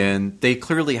locked in. They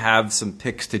clearly have some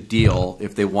picks to deal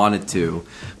if they wanted to.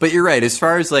 But you're right. As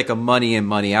far as like a money in,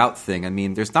 money out thing, I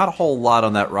mean, there's not a whole lot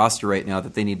on that roster right now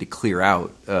that they need to clear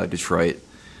out, Detroit.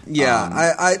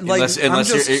 Yeah, unless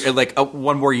you're like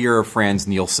one more year of Franz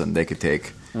Nielsen they could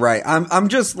take. Right. I'm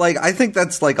just like, I think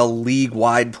that's like a league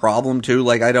wide problem too.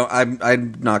 Like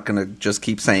I'm not gonna just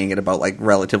keep saying it about like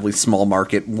relatively small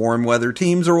market warm weather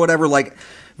teams or whatever. Like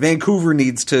Vancouver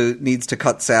needs to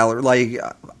cut salary. Like,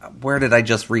 where did I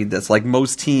just read this? Like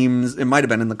most teams, it might have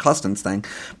been in the Custons thing,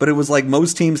 but it was like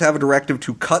most teams have a directive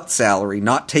to cut salary,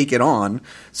 not take it on.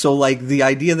 So like the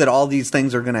idea that all these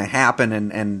things are going to happen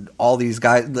and all these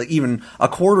guys, like even a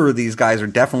quarter of these guys are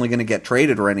definitely going to get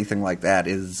traded or anything like that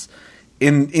is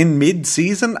in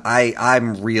mid-season.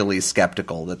 I'm really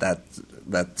skeptical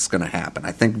that's going to happen.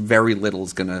 I think very little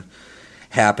is going to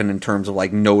happen in terms of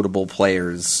like notable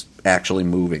players actually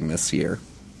moving this year.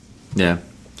 Yeah.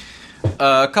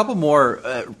 A couple more.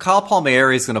 Kyle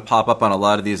Palmieri is going to pop up on a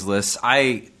lot of these lists.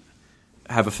 I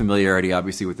have a familiarity,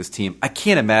 obviously, with this team. I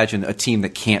can't imagine a team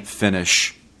that can't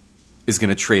finish is going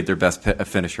to trade their best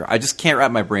finisher. I just can't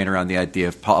wrap my brain around the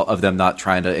idea of them not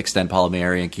trying to extend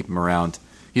Palmieri and keep him around.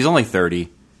 He's only 30.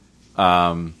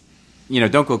 Don't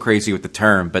go crazy with the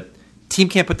term, but team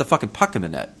can't put the fucking puck in the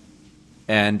net.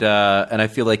 And I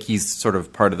feel like he's sort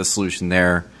of part of the solution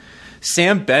there.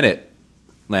 Sam Bennett,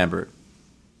 Lambert.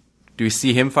 Do we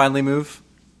see him finally move?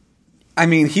 I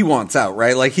mean, he wants out,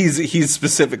 right? Like he's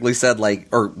specifically said,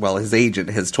 his agent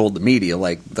has told the media,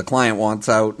 like the client wants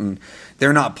out, and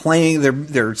they're not playing.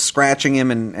 They're scratching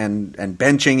him and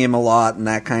benching him a lot and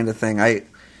that kind of thing. Again,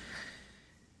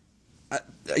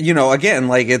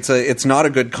 like it's not a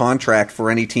good contract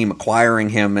for any team acquiring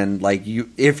him, and like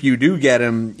if you do get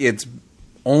him, it's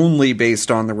only based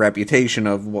on the reputation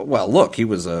of, well, look, he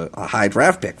was a high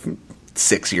draft pick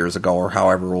 6 years ago or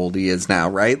however old he is now,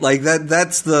 right? Like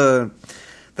that's the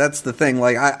thing.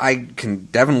 Like I can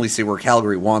definitely see where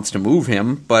Calgary wants to move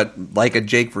him, but like a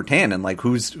Jake Virtanen, like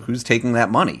who's taking that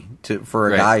money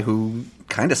for a guy who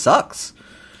kind of sucks.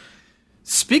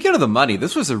 Speaking of the money,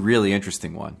 this was a really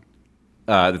interesting one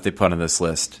that they put on this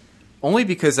list. Only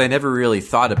because I never really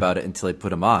thought about it until I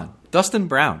put him on. Dustin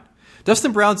Brown.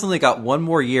 Dustin Brown's only got one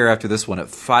more year after this one at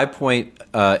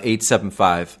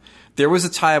 5.875. There was a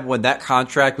time when that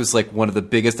contract was like one of the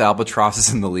biggest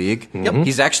albatrosses in the league. Mm-hmm.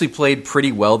 He's actually played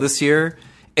pretty well this year.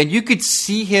 And you could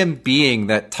see him being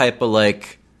that type of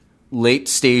like late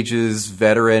stages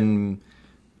veteran.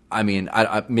 I mean,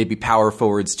 maybe power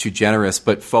forward's too generous,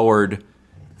 but forward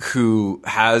who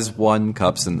has won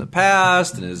cups in the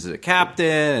past and is a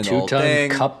captain and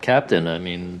two-time cup captain. I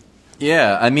mean,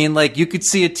 yeah, I mean, like you could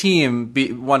see a team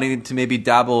wanting to maybe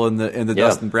dabble in the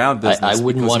Dustin Brown business. I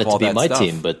wouldn't want it to be my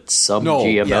team, but some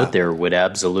GM out there would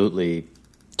absolutely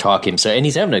talk him. So, and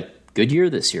he's having a good year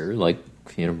this year, like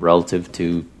relative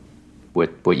to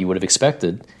what you would have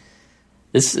expected.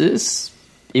 This is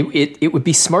it would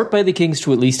be smart by the Kings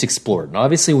to at least explore it. And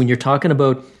obviously, when you're talking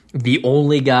about the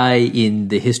only guy in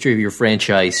the history of your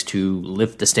franchise to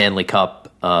lift the Stanley Cup,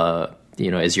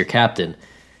 as your captain,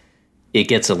 it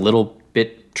gets a little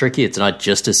bit tricky. It's not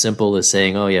just as simple as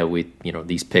saying, "Oh yeah,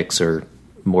 these picks are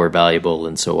more valuable,"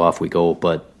 and so off we go.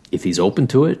 But if he's open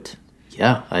to it,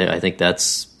 yeah, I think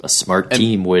that's a smart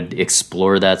team would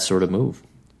explore that sort of move.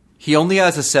 He only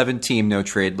has a 7-team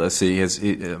no-trade list, so he has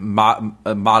a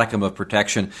modicum of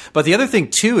protection. But the other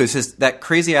thing, too, is that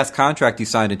crazy-ass contract he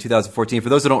signed in 2014. For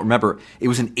those who don't remember, it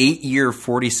was an 8-year,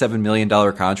 $47 million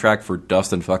contract for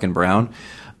Dustin fucking Brown.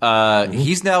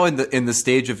 He's now in the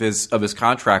stage of his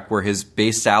contract where his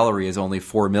base salary is only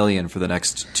 $4 million for the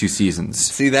next 2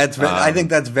 seasons. See, I think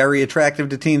that's very attractive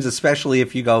to teams, especially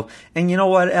if you go, and you know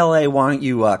what, LA, why don't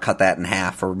you cut that in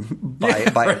half or by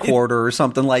a quarter or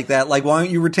something like that? Like, why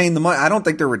don't you retain the money? I don't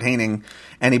think they're retaining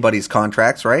anybody's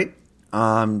contracts, right?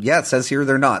 It says here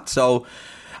they're not. So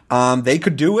they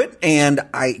could do it, and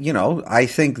I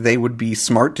think they would be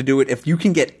smart to do it. If you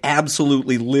can get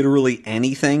absolutely, literally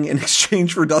anything in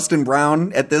exchange for Dustin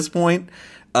Brown at this point,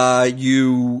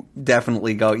 you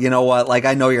definitely go, you know what, like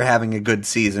I know you're having a good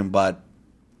season, but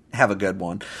have a good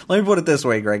one. Let me put it this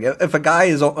way, Greg. If a guy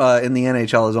is in the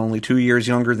NHL is only 2 years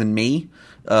younger than me,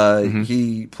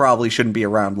 he probably shouldn't be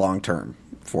around long term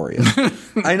for you.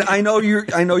 I know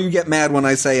you get mad when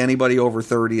I say anybody over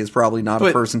 30 is probably not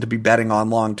a person to be betting on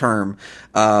long term,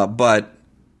 but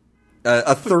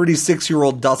a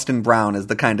 36-year-old Dustin Brown is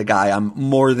the kind of guy I'm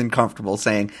more than comfortable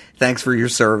saying thanks for your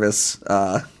service.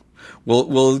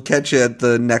 We'll catch you at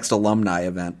the next alumni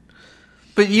event.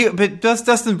 But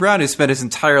Dustin Brown has spent his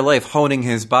entire life honing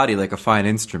his body like a fine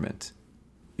instrument.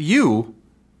 You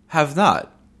have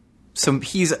not. So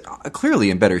he's clearly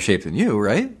in better shape than you,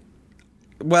 right?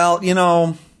 Well,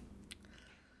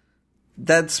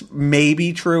 that's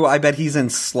maybe true. I bet he's in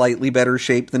slightly better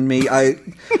shape than me.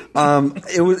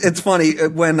 It's funny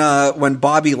when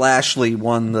Bobby Lashley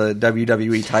won the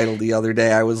WWE title the other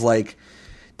day. I was like,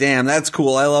 "Damn, that's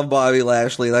cool. I love Bobby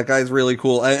Lashley. That guy's really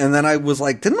cool." And then I was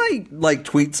like, "Didn't I like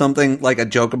tweet something like a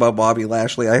joke about Bobby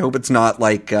Lashley?" I hope it's not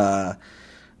like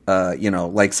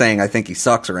like saying I think he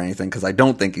sucks or anything, because I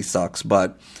don't think he sucks.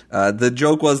 But the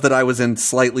joke was that I was in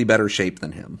slightly better shape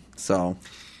than him. So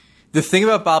the thing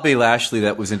about Bobby Lashley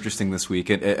that was interesting this week,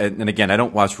 and again, I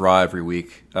don't watch Raw every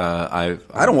week. I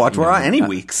don't watch Raw any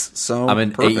weeks. So I'm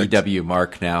an perfect. AEW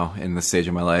mark now in this stage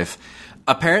of my life.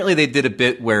 Apparently, they did a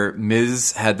bit where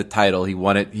Miz had the title. He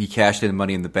won it. He cashed in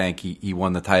Money in the Bank. He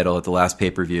won the title at the last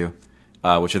pay-per-view.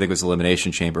 Which I think was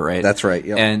Elimination Chamber, right? That's right.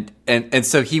 Yep. And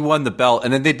so he won the belt,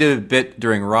 and then they did a bit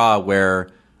during Raw where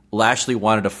Lashley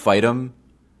wanted to fight him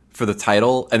for the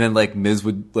title, and then like Miz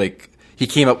would he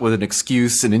came up with an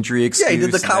excuse, an injury excuse. Yeah, he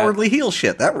did the cowardly heel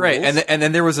shit. That rules. Right, and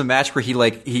then there was a match where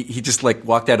he just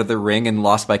walked out of the ring and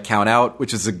lost by count out,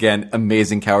 which is again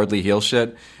amazing cowardly heel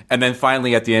shit. And then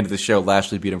finally at the end of the show,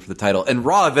 Lashley beat him for the title, and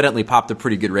Raw evidently popped a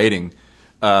pretty good rating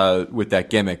with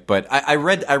that gimmick. But I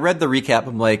read the recap.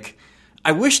 I'm like,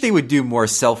 I wish they would do more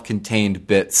self-contained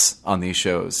bits on these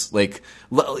shows. Like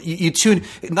you tune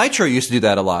Nitro used to do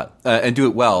that a lot and do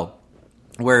it well,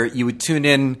 where you would tune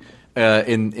in at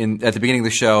the beginning of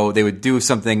the show, they would do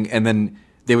something, and then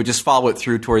they would just follow it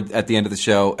through toward at the end of the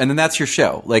show, and then that's your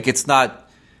show. Like it's not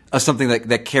something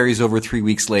that carries over 3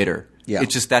 weeks later. Yeah.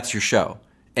 It's just that's your show,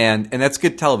 and that's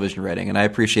good television writing, and I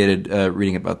appreciated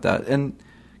reading about that. And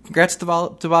congrats to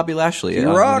Bobby Lashley. He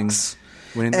rocks.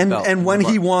 And when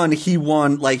he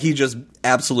won like he just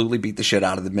absolutely beat the shit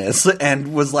out of the Miz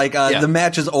and was like, the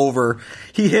match is over.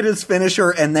 He hit his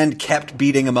finisher and then kept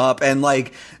beating him up. And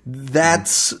like,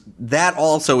 that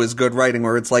also is good writing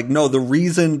where it's like, no, the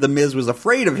reason the Miz was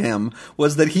afraid of him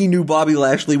was that he knew Bobby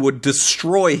Lashley would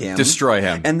destroy him.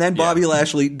 And then Bobby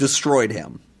Lashley destroyed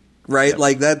him. Right? Yep.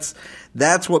 Like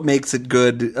that's what makes it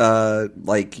good.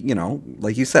 Like, you know,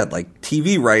 like you said, like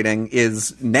TV writing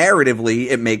is narratively,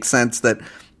 it makes sense that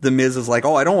the Miz is like,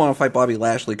 oh, I don't want to fight Bobby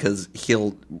Lashley because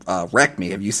he'll wreck me.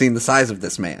 Have you seen the size of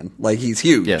this man? Like, he's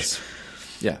huge. Yes.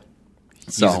 Yeah.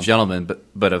 He's a gentleman,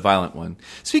 but a violent one.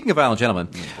 Speaking of violent gentlemen,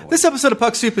 this episode of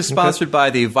Puck Soup is sponsored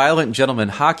by the Violent Gentlemen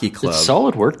Hockey Club. It's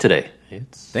solid work today.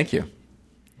 Thank you.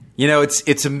 You know,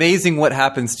 it's amazing what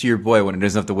happens to your boy when he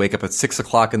doesn't have to wake up at 6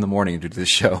 o'clock in the morning to do this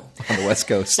show on the West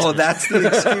Coast. Oh, that's the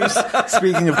excuse.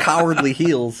 Speaking of cowardly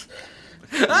heels.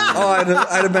 Oh,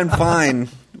 I'd have been fine.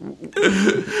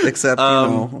 Except,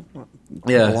 alarm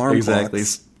exactly.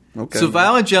 clocks. Okay. So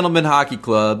Violent Gentlemen Hockey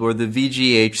Club, or the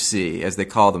VGHC, as they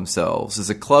call themselves, is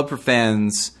a club for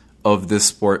fans of this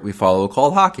sport we follow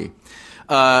called hockey.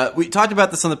 We talked about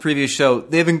this on the previous show.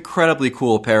 They have incredibly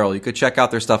cool apparel. You could check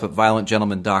out their stuff at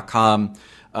violentgentlemen.com.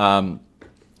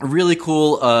 Really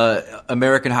cool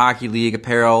American Hockey League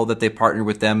apparel that they partnered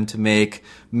with them to make.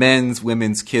 Men's,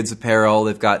 women's, kids apparel.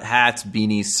 They've got hats,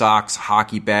 beanies, socks,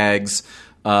 hockey bags.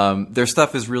 Their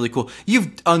stuff is really cool.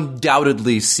 You've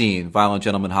undoubtedly seen Violent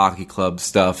Gentlemen Hockey Club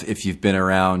stuff if you've been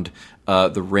around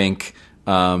the rink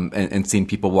and seen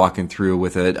people walking through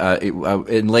with it.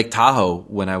 In Lake Tahoe,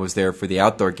 when I was there for the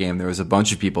outdoor game, there was a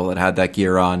bunch of people that had that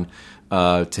gear on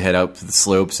to head out to the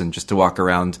slopes and just to walk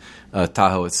around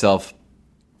Tahoe itself.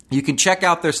 You can check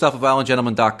out their stuff at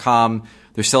violentgentlemen.com.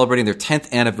 They're celebrating their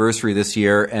 10th anniversary this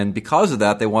year, and because of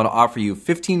that, they want to offer you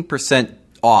 15%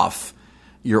 off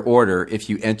your order if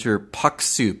you enter Puck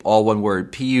Soup, all one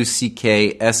word,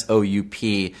 PUCKSOUP,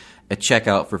 at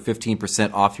checkout for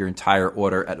 15% off your entire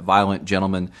order at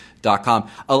violentgentlemen.com.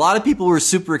 A lot of people were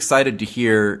super excited to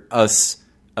hear us,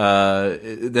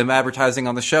 them advertising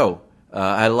on the show.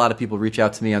 I had a lot of people reach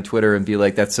out to me on Twitter and be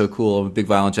like, that's so cool. I'm a big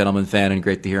Violent Gentlemen fan and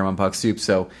great to hear him on Puck Soup.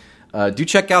 So do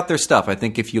check out their stuff. I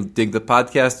think if you dig the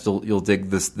podcast, you'll dig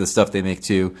the stuff they make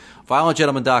too.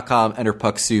 ViolentGentlemen.com, enter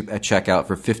Puck Soup at checkout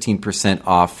for 15%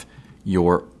 off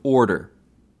your order.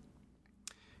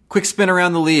 Quick spin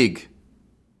around the league.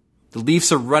 The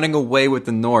Leafs are running away with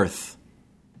the North.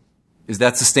 Is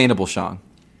that sustainable, Sean?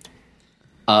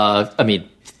 I mean,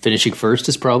 finishing first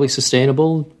is probably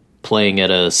sustainable. Playing at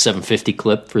a 750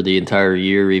 clip for the entire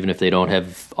year, even if they don't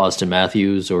have Austin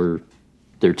Matthews or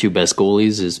their two best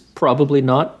goalies, is probably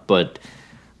not. But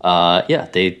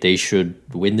they should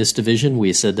win this division.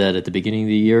 We said that at the beginning of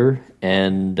the year,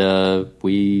 and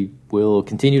we will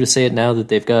continue to say it now that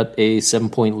they've got a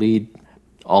 7-point lead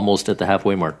almost at the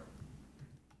halfway mark.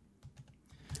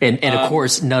 And of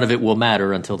course, none of it will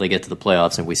matter until they get to the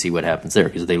playoffs and we see what happens there.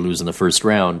 Because if they lose in the first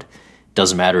round,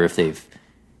 doesn't matter if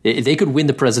they could win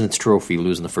the President's Trophy,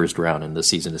 lose in the first round, and the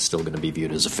season is still going to be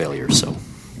viewed as a failure. So,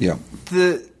 yeah.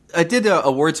 I did a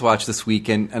awards watch this week,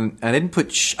 and I didn't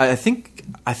put. I think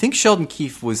Sheldon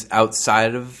Keefe was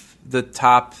outside of the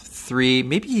top 3.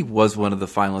 Maybe he was one of the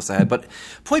finalists I had. But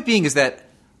point being is that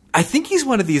I think he's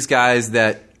one of these guys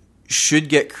that should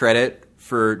get credit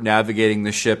for navigating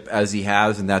the ship as he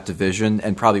has in that division,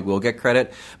 and probably will get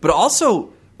credit. But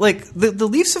also, like, the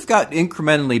Leafs have got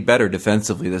incrementally better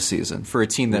defensively this season for a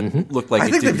team that looked like I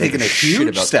think they've taken a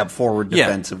huge step forward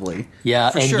defensively. Yeah,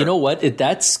 and sure. You know what?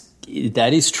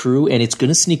 That is true, and it's going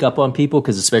to sneak up on people,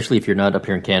 because especially if you're not up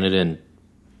here in Canada and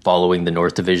following the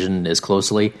North Division as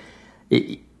closely,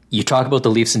 you talk about the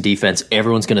Leafs in defense,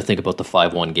 everyone's going to think about the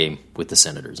 5-1 game with the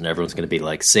Senators, and everyone's going to be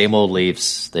like, same old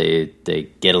Leafs, they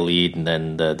get a lead, and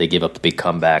then they give up the big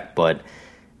comeback, but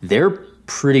they're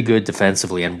pretty good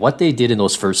defensively, and what they did in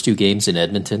those first 2 games in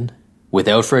Edmonton,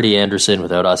 without Freddie Anderson,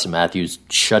 without Austin Matthews,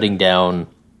 shutting down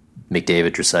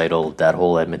McDavid, Draisaitl, that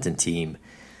whole Edmonton team.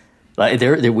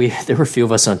 There were a few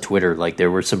of us on Twitter, like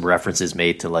there were some references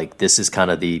made to like, this is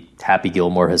kind of the Happy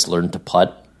Gilmore has learned to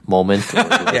putt moment.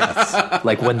 Yes.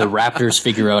 Like when the Raptors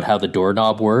figure out how the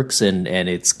doorknob works, and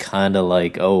it's kind of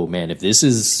like, oh man, if this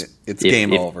is... It's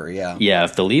game over, yeah. Yeah,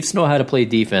 if the Leafs know how to play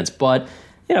defense, but...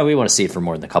 You know, we want to see it for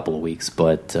more than a couple of weeks,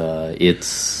 but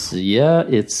it's makes you a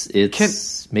bit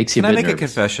nervous. Can I make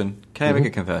a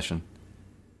confession?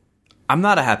 I'm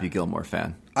not a Happy Gilmore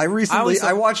fan. I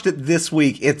watched it this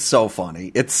week. It's so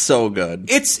funny. It's so good.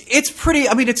 It's pretty.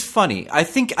 I mean, it's funny. I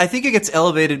think it gets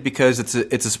elevated because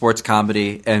it's a sports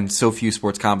comedy, and so few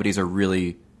sports comedies are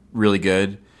really, really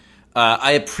good.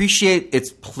 I appreciate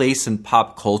its place in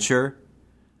pop culture.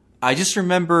 I just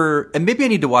remember, and maybe I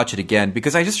need to watch it again,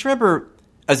 because I just remember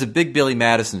as a big Billy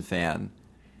Madison fan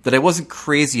that I wasn't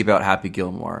crazy about Happy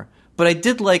Gilmore. But I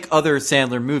did like other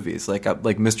Sandler movies, like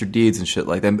Mr. Deeds and shit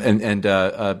like that,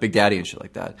 and Big Daddy and shit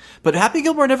like that. But Happy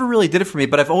Gilmore never really did it for me,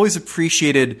 but I've always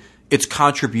appreciated its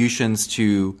contributions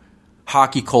to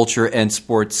hockey culture and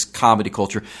sports comedy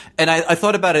culture. And I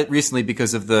thought about it recently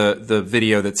because of the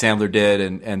video that Sandler did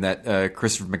and that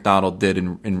Christopher McDonald did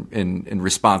in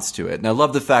response to it. And I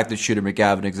love the fact that Shooter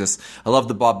McGavin exists. I love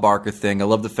the Bob Barker thing. I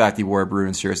love the fact he wore a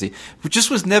Bruins jersey. It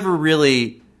just was never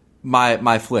really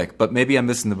my flick, but maybe I'm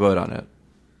missing the boat on it.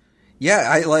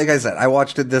 Yeah, like I said, I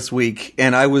watched it this week,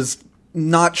 and I was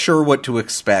not sure what to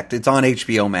expect. It's on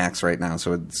HBO Max right now,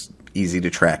 so it's easy to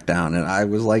track down. And I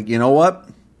was like, you know what?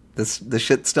 This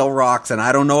shit still rocks, and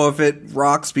I don't know if it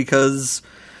rocks because,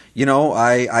 you know,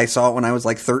 I saw it when I was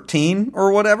like 13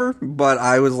 or whatever, but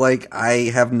I was like, I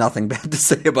have nothing bad to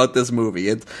say about this movie.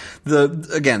 It's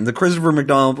the Christopher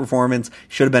McDonald performance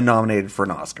should have been nominated for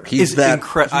an Oscar. He's that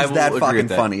fucking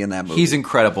funny in that movie. He's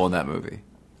incredible in that movie.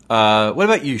 What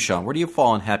about you, Sean? Where do you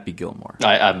fall on Happy Gilmore?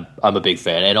 I'm a big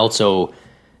fan, and also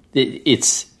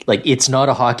it's not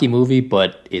a hockey movie,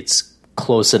 but it's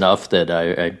close enough that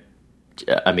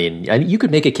I mean, you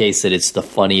could make a case that it's the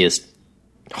funniest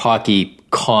hockey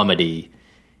comedy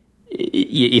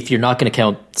if you're not going to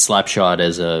count Slapshot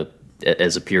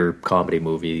as a pure comedy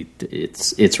movie.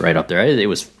 It's right up there. It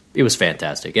was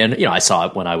fantastic, and you know, I saw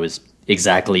it when I was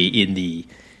exactly in the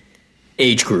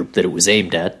age group that it was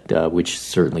aimed at, which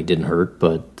certainly didn't hurt.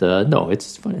 But no,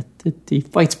 it's fun. He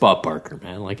fights Bob Barker,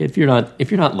 man. Like if you're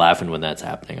not laughing when that's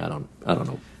happening, I don't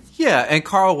know. Yeah, and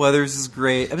Carl Weathers is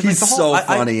great. I mean, he's so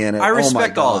funny in it. I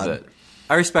respect all of it.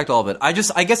 I respect all of it. I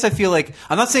guess I feel like,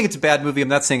 I'm not saying it's a bad movie. I'm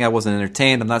not saying I wasn't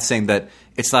entertained. I'm not saying that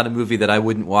it's not a movie that I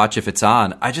wouldn't watch if it's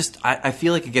on. I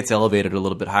feel like it gets elevated a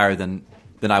little bit higher than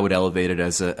I would elevate it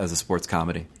as a sports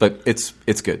comedy. But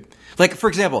it's good. Like, for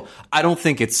example, I don't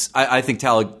think I think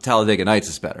Talladega Nights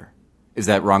is better. Is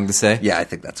that wrong to say? Yeah, I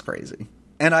think that's crazy.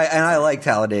 And I like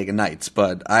Talladega Nights,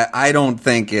 but I don't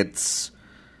think it's...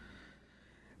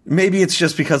 Maybe it's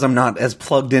just because I'm not as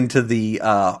plugged into the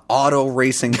auto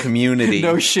racing community.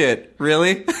 No shit.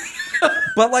 Really?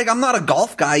 But like, I'm not a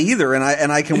golf guy either, and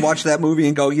I can watch that movie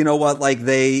and go, you know what? Like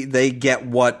they get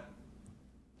what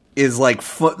is like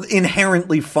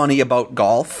inherently funny about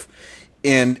golf,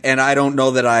 and I don't know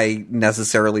that I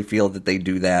necessarily feel that they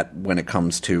do that when it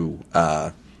comes to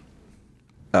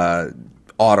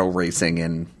auto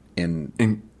racing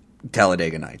in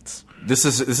Talladega Nights. This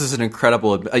is an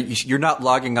incredible. You're not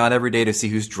logging on every day to see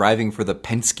who's driving for the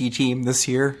Penske team this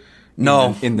year.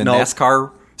 No, in the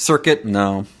NASCAR circuit.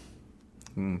 No.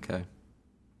 Okay.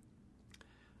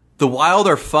 The Wild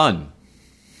are fun.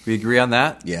 We agree on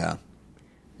that. Yeah.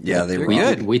 Yeah, they're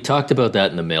good. We talked about that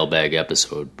in the mailbag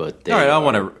episode, but all right, I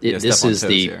want to. This is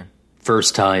the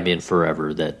first time in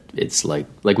forever that it's like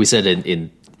we said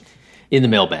in the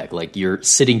mailbag, like you're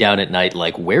sitting down at night,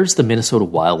 like, where's the Minnesota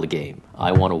Wild game?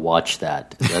 I want to watch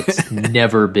that. That's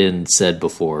never been said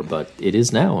before, but it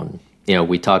is now. And you know,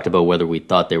 we talked about whether we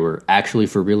thought they were actually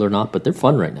for real or not, but they're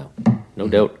fun right now, no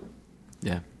doubt.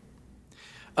 Yeah.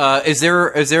 Is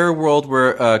there a world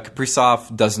where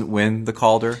Kaprizov doesn't win the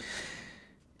Calder?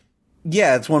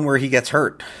 Yeah, it's one where he gets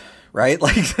hurt, right?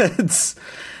 Like it's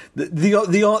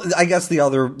I guess the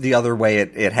other way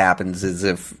it happens is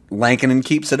if Lankinen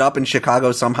keeps it up and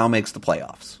Chicago somehow makes the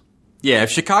playoffs. Yeah, if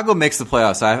Chicago makes the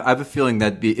playoffs, I have a feeling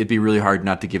that it'd be really hard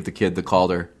not to give the kid the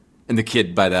Calder. And the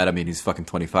kid, by that I mean he's fucking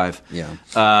 25. Yeah.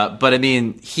 But I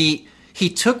mean he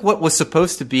took what was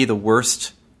supposed to be the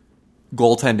worst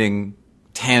goaltending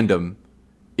tandem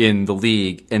in the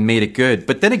league and made it good.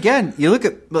 But then again, you look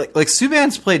at like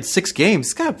Subban's played 6 games.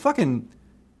 He's got a fucking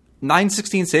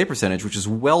 .916 save percentage, which is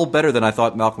well better than I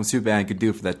thought Malcolm Subban could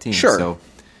do for that team. Sure. So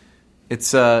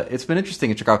it's been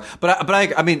interesting in Chicago. But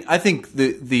I mean I think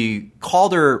the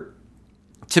Calder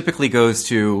typically goes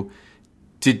to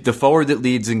the forward that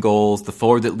leads in goals, the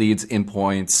forward that leads in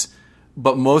points,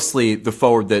 but mostly the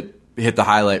forward that hit the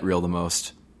highlight reel the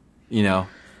most. You know.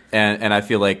 And I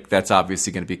feel like that's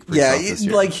obviously going to be Kaprizov this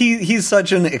year. Like he's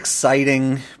such an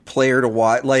exciting player to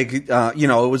watch. Like you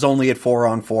know, it was only at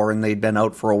 4-on-4 and they'd been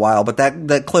out for a while. But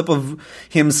that clip of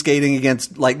him skating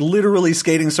against, like literally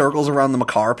skating circles around the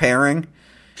Makar pairing,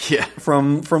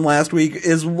 from last week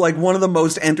is like one of the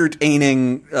most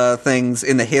entertaining things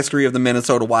in the history of the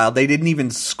Minnesota Wild. They didn't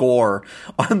even score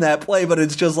on that play, but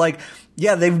it's just like,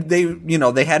 yeah, they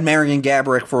had Marian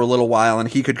Gaborik for a little while and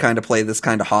he could kind of play this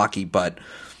kind of hockey, but.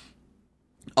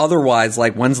 Otherwise,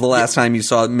 like, when's the last time you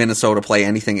saw Minnesota play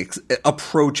anything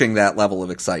approaching that level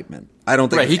of excitement? I don't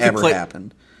think it ever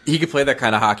happened. He could play that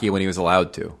kind of hockey when he was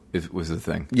allowed to. Was the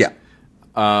thing. Yeah.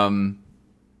 Are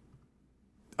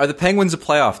the Penguins a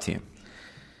playoff team?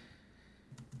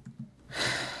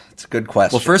 It's a good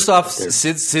question. Well, first off,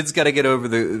 Sid's got to get off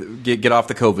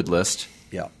the COVID list.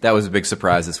 Yeah, that was a big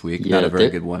surprise this week. Yeah, not a very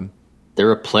good one.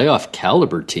 They're a playoff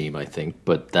caliber team, I think,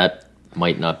 but that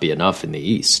might not be enough in the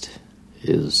East.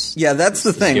 That's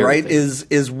the thing, right?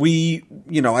 Is we,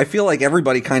 I feel like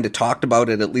everybody kind of talked about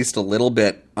it at least a little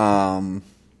bit,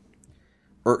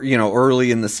 early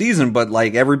in the season, but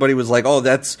like everybody was like, "Oh,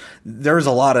 there's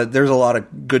a lot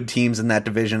of good teams in that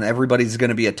division. Everybody's going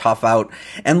to be a tough out."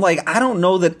 And like, I don't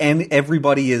know that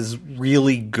everybody is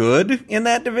really good in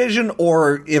that division,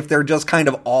 or if they're just kind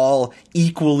of all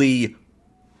equally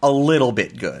a little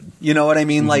bit good. You know what I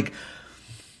mean? Mm-hmm. Like,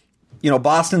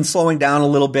 Boston's slowing down a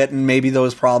little bit, and maybe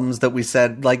those problems that we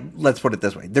said, like, let's put it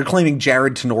this way: they're claiming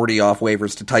Jared Tenorti off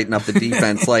waivers to tighten up the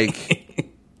defense.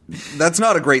 Like, that's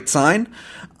not a great sign.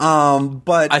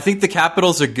 But I think the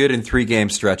Capitals are good in 3-game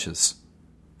stretches,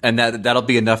 and that'll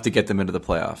be enough to get them into the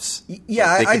playoffs.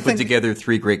 Yeah, they can put together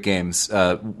 3 great games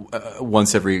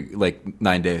once every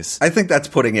 9 days. I think that's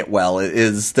putting it well.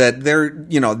 Is that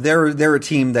they're a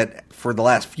team that for the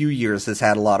last few years has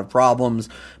had a lot of problems,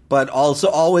 but also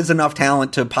always enough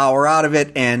talent to power out of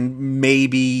it, and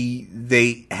maybe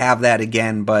they have that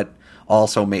again, but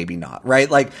also maybe not,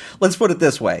 right? Like, let's put it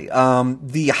this way.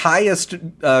 The highest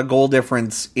goal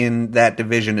difference in that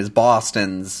division is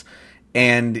Boston's,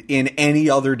 and in any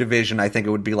other division, I think it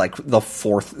would be like the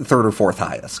third or fourth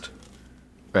highest.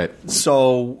 Right.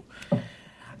 So,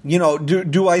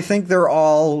 do I think they're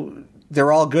all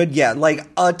good? Yeah. Like,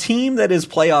 a team that is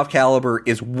playoff caliber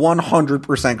is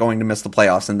 100% going to miss the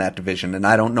playoffs in that division, and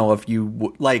I don't know if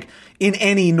you like in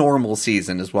any normal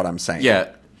season is what I'm saying.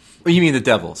 Yeah. Well, you mean the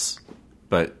Devils?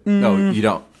 But no, you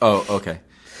don't. Oh, okay.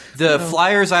 The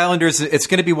Flyers, Islanders. It's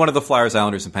going to be one of the Flyers,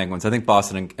 Islanders, and Penguins. I think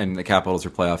Boston and the Capitals are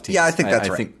playoff teams. Yeah, I think that's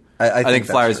right. I think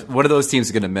Flyers. Right. One of those teams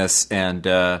is going to miss, and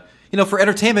for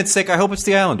entertainment's sake, I hope it's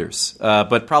the Islanders.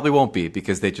 But probably won't be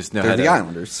because they just know They're how the to,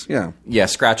 Islanders. Yeah,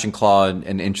 scratch and claw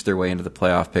and inch their way into the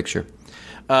playoff picture.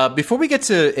 Before we get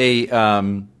to a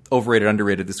overrated,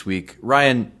 underrated this week,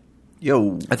 Ryan.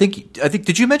 Yo, I think.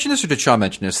 Did you mention this or did Sean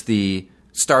mention this? The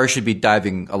Stars should be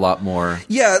diving a lot more.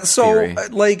 Yeah, so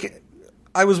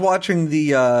I was watching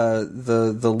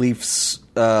the Leafs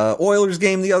Oilers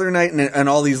game the other night, and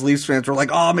all these Leafs fans were like,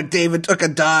 "Oh, McDavid took a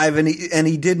dive and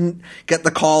he didn't get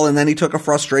the call, and then he took a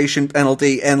frustration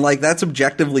penalty," and like that's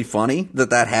objectively funny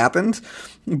that happened,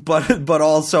 but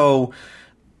also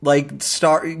like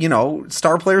star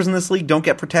players in this league don't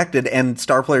get protected, and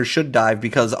star players should dive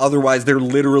because otherwise they're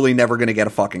literally never going to get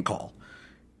a fucking call.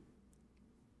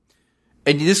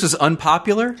 And this was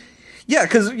unpopular? Yeah,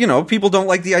 because, people don't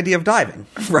like the idea of diving,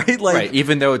 right? Like, right,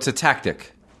 even though it's a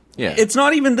tactic. Yeah. It's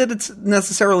not even that it's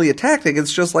necessarily a tactic.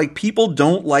 It's just like people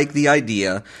don't like the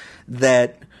idea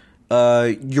that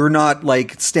you're not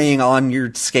like staying on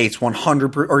your skates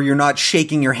 100%, or you're not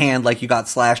shaking your hand like you got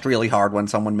slashed really hard when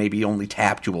someone maybe only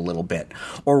tapped you a little bit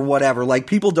or whatever. Like,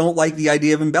 people don't like the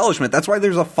idea of embellishment. That's why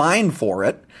there's a fine for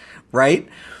it, right?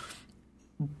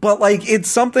 But, like, it's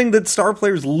something that star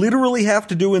players literally have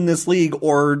to do in this league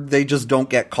or they just don't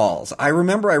get calls. I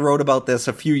remember I wrote about this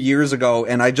a few years ago,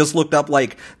 and I just looked up,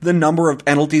 like, the number of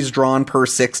penalties drawn per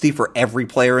 60 for every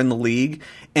player in the league,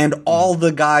 and all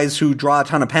the guys who draw a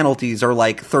ton of penalties are,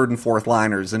 like, third and fourth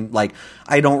liners. And, like,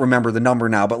 I don't remember the number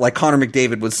now, but, like, Connor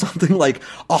McDavid was something like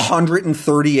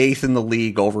 138th in the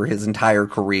league over his entire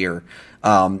career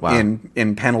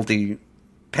in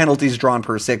penalties drawn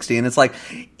per 60. And it's like,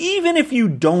 even if you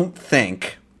don't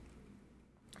think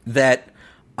that,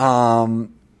 Connor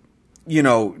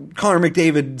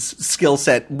McDavid's skill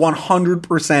set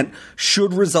 100%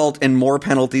 should result in more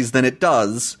penalties than it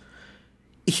does,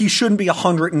 he shouldn't be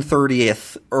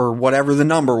 130th or whatever the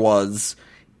number was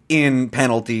in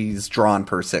penalties drawn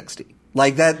per 60.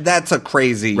 Like, that's a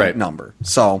crazy number.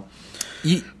 So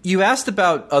you asked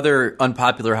about other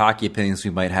unpopular hockey opinions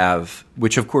we might have,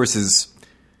 which of course is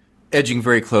edging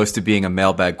very close to being a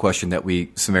mailbag question that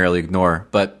we summarily ignore.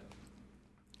 But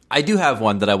I do have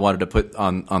one that I wanted to put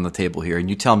on the table here, and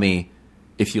you tell me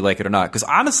if you like it or not. Because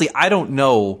honestly, I don't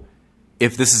know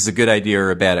if this is a good idea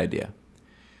or a bad idea.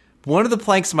 One of the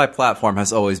planks of my platform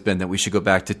has always been that we should go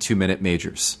back to 2-minute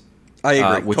majors. I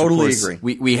agree. Which totally of course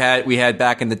agree. We had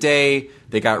back in the day.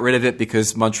 They got rid of it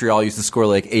because Montreal used to score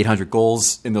like 800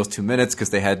 goals in those 2 minutes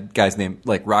because they had guys named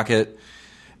like Rocket.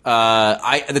 The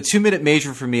 2-minute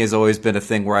major for me has always been a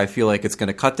thing where I feel like it's going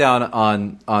to cut down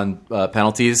on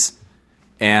penalties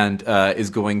and is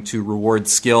going to reward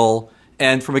skill.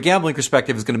 And from a gambling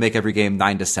perspective, is going to make every game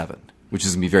 9-7, which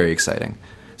is going to be very exciting.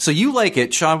 So you like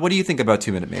it, Sean? What do you think about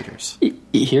 2-minute majors?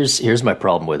 Here's my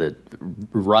problem with it.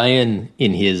 Ryan,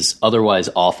 in his otherwise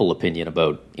awful opinion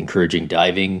about encouraging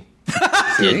diving,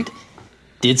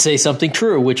 did say something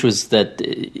true, which was that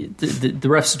the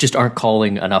refs just aren't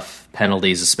calling enough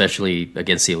penalties, especially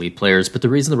against the elite players. But the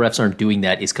reason the refs aren't doing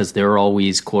that is because they're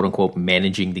always, quote unquote,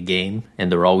 managing the game,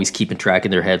 and they're always keeping track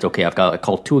in their heads. Okay, I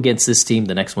called 2 against this team.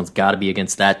 The next one's got to be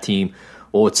against that team.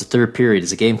 Oh, it's the third period.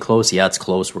 Is the game close? Yeah, it's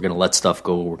close. We're going to let stuff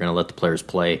go. We're going to let the players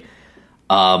play.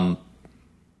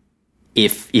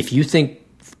 If you think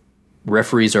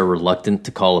referees are reluctant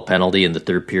to call a penalty in the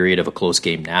third period of a close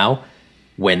game now,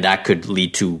 when that could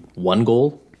lead to 1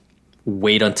 goal,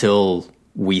 wait until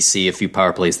we see a few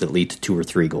power plays that lead to 2 or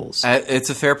 3 goals. It's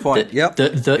a fair point.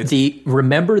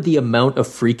 Remember the amount of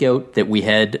freakout that we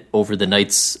had over the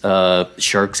Knights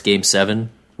Sharks Game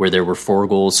 7, where there were 4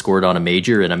 goals scored on a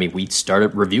major, and I mean, we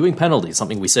started reviewing penalties,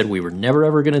 something we said we were never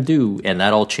ever going to do, and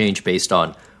that all changed based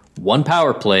on 1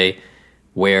 power play,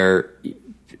 where,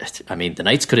 I mean, the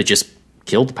Knights could have just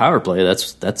killed the power play.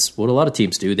 That's what a lot of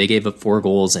teams do. They gave up 4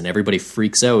 goals, and everybody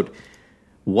freaks out.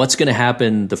 What's going to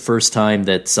happen the first time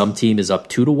that some team is up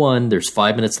 2-1? There's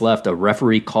 5 minutes left. A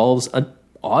referee calls an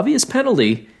obvious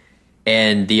penalty,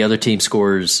 and the other team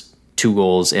scores 2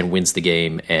 goals and wins the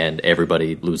game, and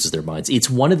everybody loses their minds. It's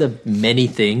one of the many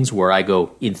things where I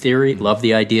go, in theory, love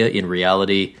the idea. In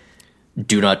reality,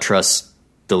 do not trust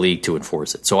the league to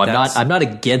enforce it. So I'm not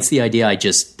against the idea. I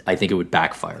think it would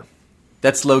backfire.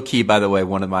 That's low key, by the way,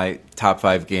 one of my top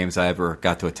 5 games I ever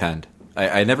got to attend.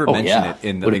 I never mentioned it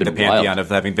in the pantheon of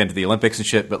having been to the Olympics and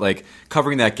shit, but like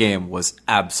covering that game was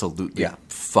absolutely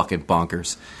fucking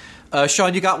bonkers.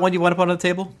 Sean, you got one you want to put on the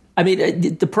table? I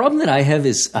mean, the problem that I have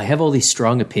is I have all these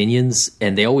strong opinions,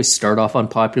 and they always start off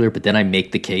unpopular, but then I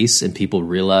make the case, and people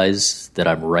realize that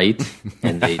I'm right,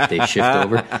 and they shift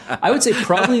over. I would say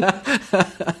probably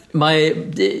my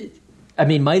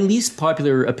least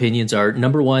popular opinions are,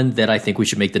 number one, that I think we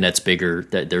should make the nets bigger,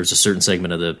 that there's a certain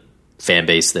segment of the fan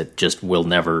base that just will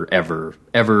never, ever,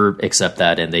 ever accept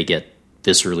that, and they get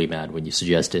viscerally mad when you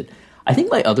suggest it. I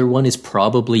think my other one is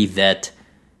probably that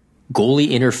goalie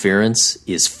interference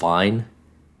is fine.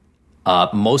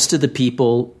 Most of the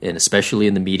people, and especially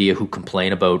in the media, who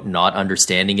complain about not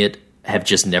understanding it have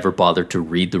just never bothered to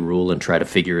read the rule and try to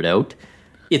figure it out.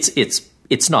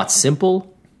 It's not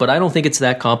simple, but I don't think it's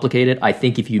that complicated. I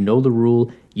think if you know the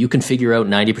rule, you can figure out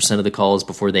 90% of the calls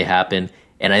before they happen.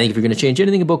 And I think if you're going to change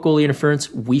anything about goalie interference,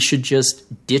 we should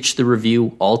just ditch the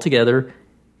review altogether.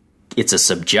 It's a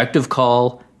subjective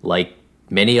call, like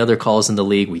many other calls in the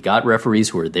league. We got referees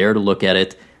who are there to look at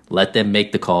it. Let them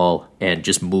make the call and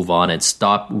just move on and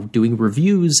stop doing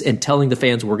reviews and telling the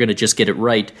fans we're going to just get it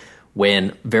right,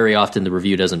 when very often the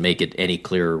review doesn't make it any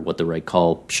clearer what the right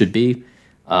call should be.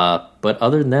 But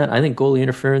other than that, I think goalie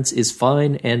interference is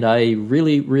fine, and I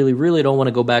really, really, really don't want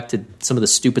to go back to some of the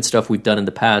stupid stuff we've done in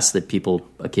the past that people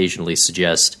occasionally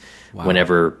suggest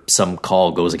whenever some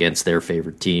call goes against their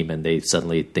favorite team and they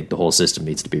suddenly think the whole system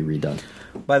needs to be redone.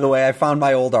 By the way, I found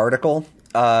my old article.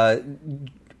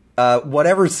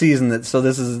 Whatever season so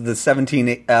this is the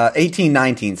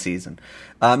 18-19 season.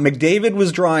 McDavid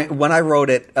was drawing, when I wrote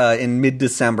it in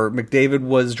mid-December, McDavid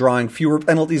was drawing fewer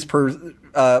penalties per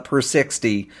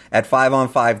 60 at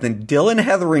 5-on-5 than Dylan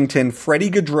Hetherington,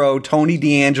 Freddie Gaudreau, Tony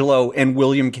DeAngelo, and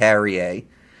William Carrier.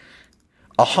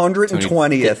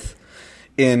 120th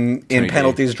in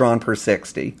penalties drawn per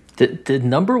 60. The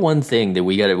number one thing that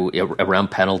we got around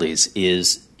penalties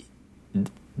is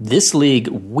this league,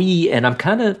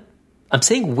 I'm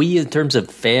saying we in terms of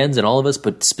fans and all of us,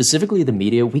 but specifically the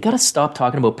media, we got to stop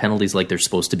talking about penalties like they're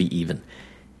supposed to be even.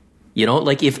 You know,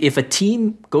 like if a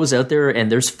team goes out there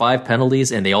and there's 5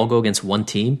 penalties and they all go against one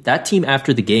team, that team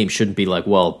after the game shouldn't be like,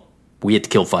 well, we had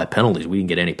to kill 5 penalties. We didn't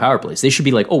get any power plays. They should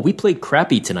be like, oh, we played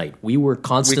crappy tonight. We were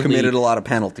constantly... We committed a lot of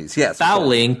penalties, yes.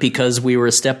 Fouling because we were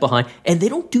a step behind. And they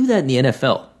don't do that in the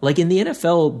NFL. Like in the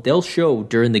NFL, they'll show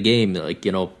during the game, like,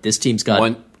 you know, this team's got...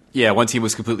 One team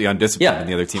was completely undisciplined and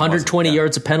the other team 120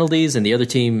 yards of penalties and the other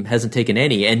team hasn't taken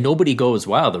any. And nobody goes,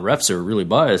 wow, the refs are really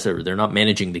biased or they're not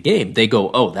managing the game. They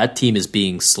go, oh, that team is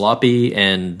being sloppy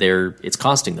and it's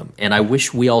costing them. And I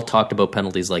wish we all talked about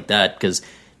penalties like that, because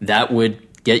that would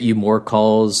get you more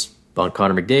calls on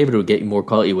Connor McDavid. It would get you more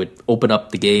calls. It would open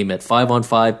up the game at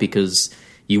 5-on-5 because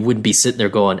you wouldn't be sitting there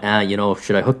going, you know,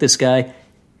 should I hook this guy?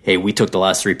 Hey, we took the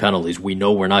last 3 penalties. We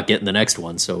know we're not getting the next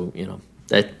one. So, you know.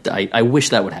 I wish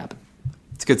that would happen.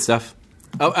 It's good stuff.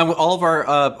 Oh, and all of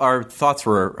our thoughts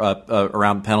were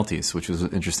around penalties, which was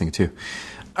interesting too.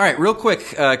 All right, real quick,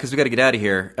 because we got to get out of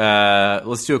here.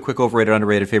 Let's do a quick overrated,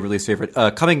 underrated, favorite, least favorite.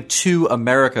 Coming to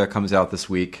America comes out this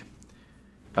week.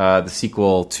 the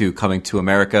sequel to Coming to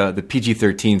America, the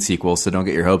PG-13 sequel, so don't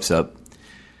get your hopes up.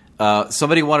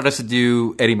 Somebody wanted us to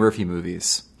do Eddie Murphy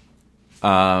movies.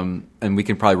 And we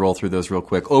can probably roll through those real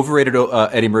quick. Overrated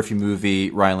Eddie Murphy movie,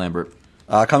 Ryan Lambert.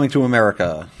 Coming to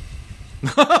America.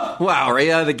 Wow, right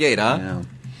out of the gate, huh? Yeah.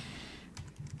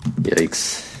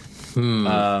 Yikes.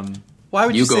 Why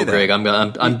would you say go, that? Greg?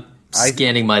 I'm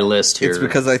scanning my list here. It's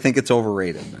because I think it's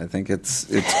overrated. I think it's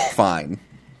fine.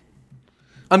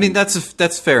 I mean,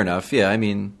 that's fair enough. Yeah, I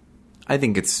mean, I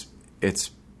think it's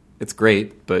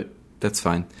great, but that's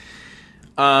fine.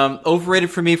 Overrated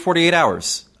for me, 48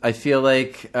 Hours. I feel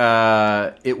like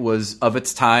it was of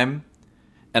its time,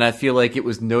 and I feel like it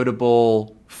was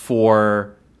notable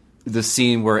for the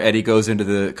scene where Eddie goes into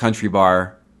the country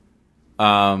bar,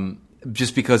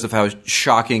 just because of how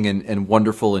shocking and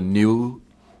wonderful and new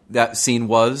that scene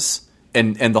was,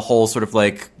 and the whole sort of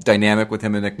like dynamic with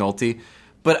him and Nick Nolte.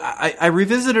 But I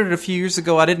revisited it a few years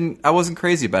ago. I wasn't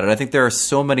crazy about it. I think there are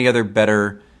so many other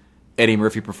better Eddie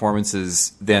Murphy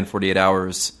performances than 48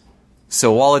 Hours.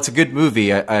 So while it's a good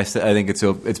movie, I think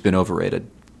it's been overrated.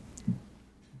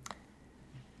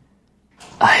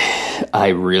 I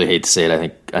really hate to say it. I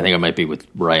think I might be with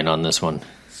Ryan on this one.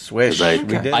 Swish.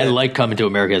 I liked Coming to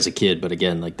America as a kid, but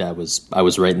again, like I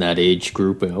was right in that age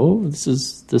group. And, oh, this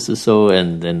is so.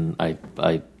 And then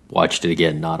I watched it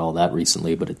again, not all that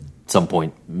recently, but at some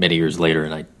point many years later,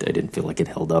 and I didn't feel like it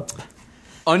held up.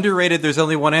 Underrated. There's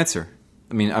only one answer.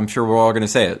 I mean, I'm sure we're all going to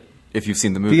say it if you've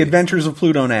seen the movie. The Adventures of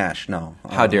Pluto Nash. No.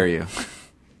 How dare you?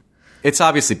 It's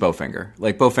obviously Bowfinger.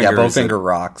 Like Bowfinger. Yeah, Bowfinger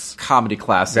rocks. Comedy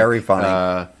classic. Very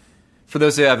funny. For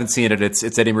those who haven't seen it,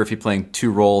 it's Eddie Murphy playing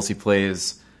two roles. He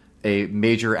plays a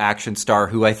major action star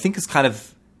who I think is kind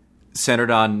of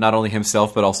centered on not only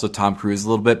himself but also Tom Cruise a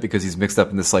little bit because he's mixed up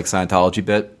in this like Scientology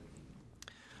bit.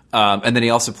 And then he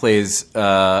also plays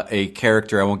a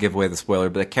character. I won't give away the spoiler,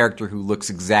 but a character who looks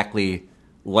exactly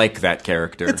like that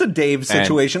character. It's a Dave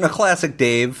situation, a classic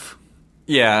Dave.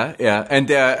 Yeah.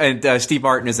 And Steve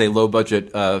Martin is a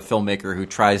low-budget filmmaker who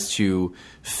tries to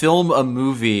film a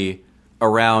movie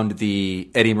around the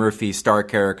Eddie Murphy star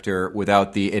character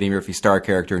without the Eddie Murphy star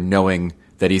character knowing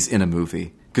that he's in a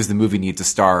movie because the movie needs a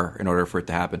star in order for it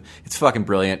to happen. It's fucking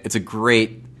brilliant. It's a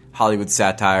great Hollywood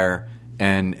satire,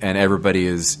 and everybody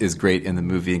is great in the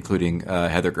movie, including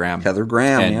Heather Graham.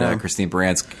 And Christine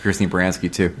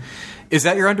Baranski, too. Is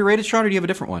that your underrated, Sean, or do you have a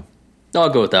different one? No, I'll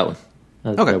go with that one.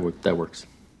 Okay. That works.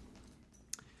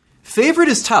 Favorite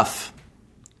is tough.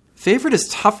 Favorite is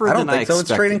tougher than I expected. I don't think so. It's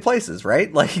Trading Places,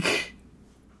 right? Like...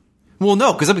 Well,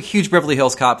 no, because I'm a huge Beverly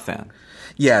Hills Cop fan.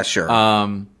 Yeah, sure.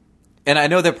 And I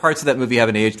know that parts of that movie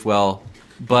haven't aged well,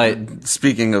 but...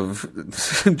 Speaking of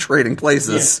Trading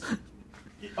Places... Yeah.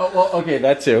 Oh, well, okay,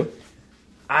 that too.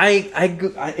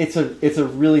 It's a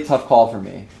really tough call for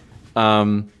me.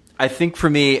 I think for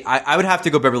me, I would have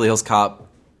to go Beverly Hills Cop.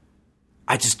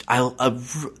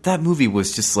 That movie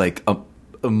was just like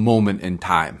a moment in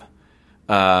time,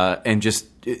 and just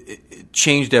it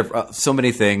changed so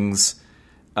many things.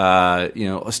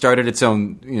 Started its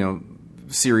own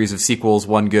series of sequels,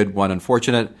 one good, one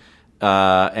unfortunate,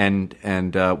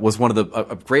 and was one of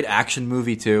a great action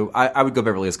movie too. I would go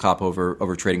Beverly Hills Cop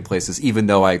over Trading Places, even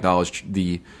though I acknowledge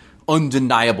the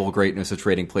undeniable greatness of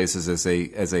Trading Places as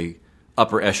a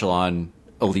upper echelon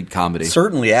elite comedy.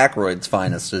 Certainly Aykroyd's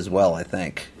finest as well, I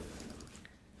think.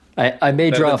 I may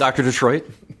draw Dr. Detroit.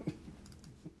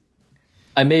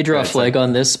 I may draw a flag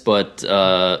on this, but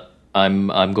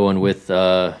I'm going with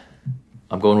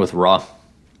Raw.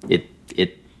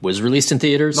 It was released in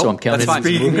theaters, so I'm counting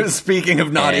it as Speaking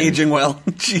of not aging well.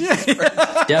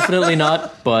 Definitely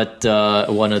not, but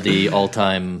one of the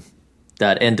all-time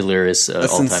and Delirious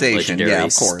all-time legendary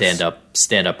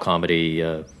stand-up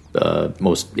comedy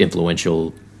most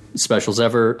influential specials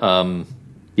ever.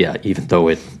 Even though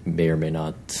it may or may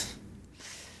not,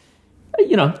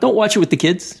 don't watch it with the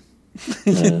kids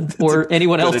or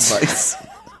anyone else.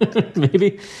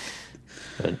 Maybe,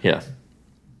 but yeah.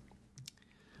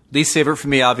 Least favorite for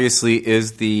me, obviously,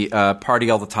 is the "Party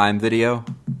All the Time" video.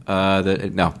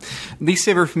 Least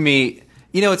favorite for me.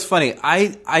 It's funny.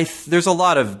 There's a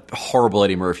lot of horrible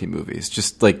Eddie Murphy movies,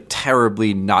 just like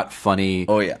terribly not funny.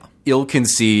 Oh yeah.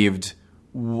 Ill-conceived,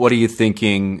 what are you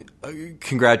thinking,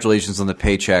 congratulations on the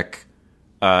paycheck,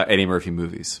 Eddie Murphy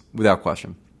movies, without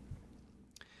question.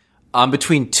 I'm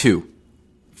between two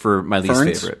for my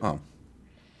least favorite. Oh.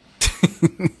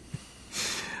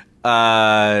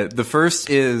 The first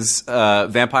is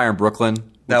Vampire in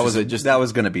Brooklyn. That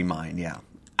was going to be mine, yeah.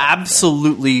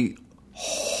 Absolutely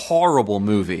horrible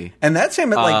movie. And that's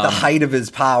him at like the height of his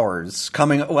powers.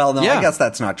 I guess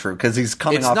that's not true because he's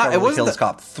coming off Beverly Hills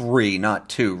Cop 3, not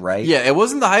 2, right? Yeah, it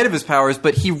wasn't the height of his powers,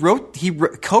 but he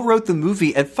co-wrote the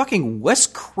movie, and fucking Wes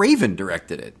Craven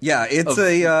directed it. Yeah,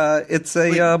 it's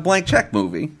a blank check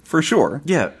movie for sure.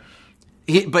 Yeah.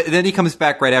 But then he comes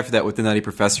back right after that with The Nutty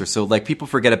Professor. So like people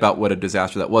forget about what a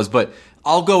disaster that was. But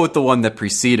I'll go with the one that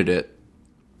preceded it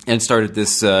and started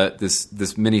this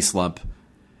mini slump.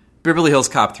 Beverly Hills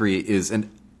Cop 3 is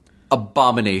an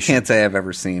abomination. Can't say I've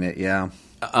ever seen it. Yeah,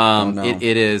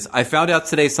 it is. I found out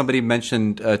today. Somebody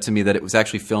mentioned to me that it was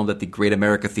actually filmed at the Great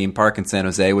America Theme Park in San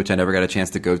Jose, which I never got a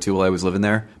chance to go to while I was living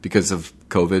there because of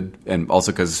COVID, and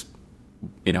also because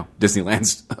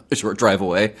Disneyland's a short drive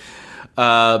away.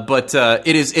 But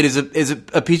it is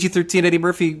a PG-13 Eddie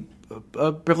Murphy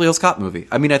Beverly Hills Cop movie.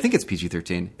 I mean, I think it's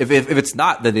PG-13. If it's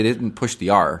not, then it didn't push the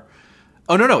R.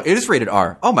 Oh no, it is rated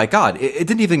R. Oh my god, it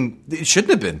didn't even. It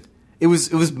shouldn't have been. It was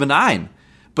benign.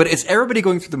 But it's everybody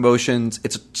going through the motions.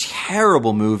 It's a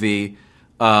terrible movie,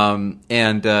 and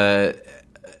it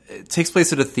takes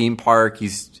place at a theme park.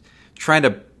 He's trying to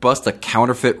bust a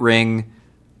counterfeit ring.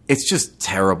 It's just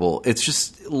terrible. It's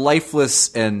just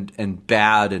lifeless and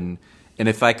bad. And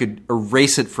if I could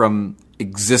erase it from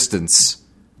existence,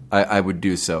 I would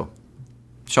do so.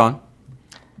 Sean?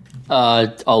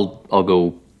 I'll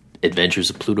go Adventures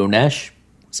of Pluto Nash.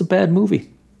 It's a bad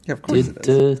movie. Yeah, of course it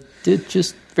is. Did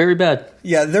just very bad.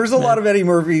 Yeah, there's a lot of Eddie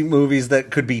Murphy movies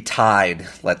that could be tied,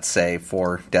 let's say,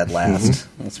 for dead last.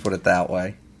 Let's put it that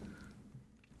way.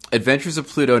 Adventures of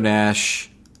Pluto Nash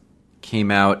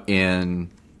came out in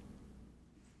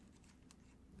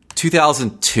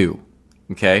 2002.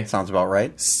 Okay? Sounds about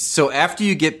right. So after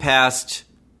you get past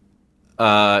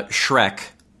Shrek,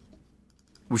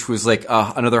 which was like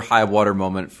another high water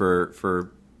moment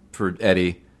for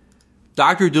Eddie,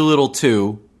 Dr. Dolittle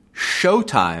 2,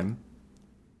 Showtime,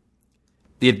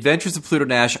 The Adventures of Pluto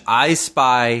Nash, I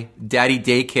Spy, Daddy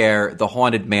Daycare, The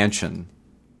Haunted Mansion.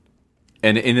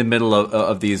 And in the middle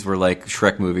of these were like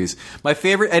Shrek movies. My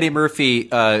favorite Eddie Murphy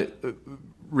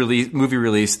movie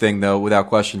release thing, though, without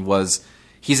question, was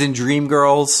he's in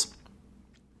Dreamgirls,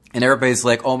 and everybody's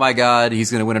like, "Oh my god,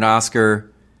 he's going to win an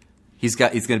Oscar. He's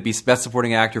going to be Best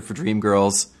Supporting Actor for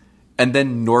Dreamgirls." And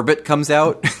then Norbit comes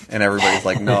out, and everybody's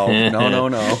like, "No."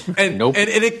 And, nope. And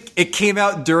it came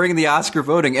out during the Oscar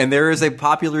voting, and there is a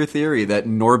popular theory that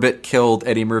Norbit killed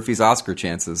Eddie Murphy's Oscar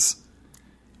chances,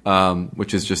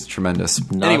 which is just tremendous.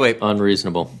 Anyway,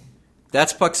 unreasonable.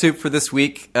 That's Puck Soup for this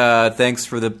week. Thanks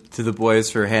to the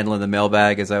boys for handling the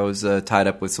mailbag as I was tied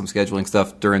up with some scheduling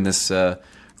stuff during this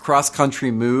cross-country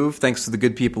move. Thanks to the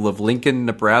good people of Lincoln,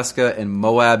 Nebraska, and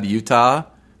Moab, Utah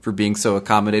for being so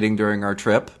accommodating during our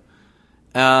trip.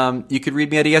 You could read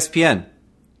me at ESPN.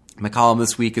 My column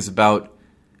this week is about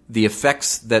the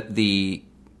effects that the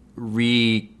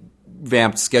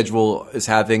revamped schedule is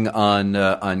having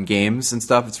on games and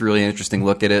stuff. It's a really interesting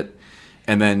look at it.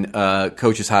 And then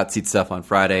Coach's Hot Seat stuff on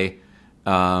Friday.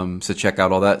 So check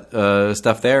out all that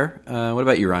stuff there. What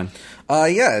about you, Ron?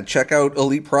 Yeah, check out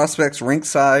Elite Prospects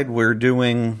Rinkside. We're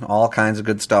doing all kinds of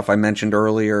good stuff. I mentioned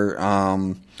earlier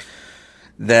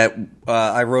that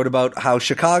I wrote about how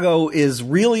Chicago is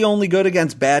really only good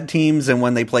against bad teams, and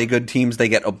when they play good teams, they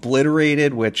get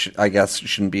obliterated, which I guess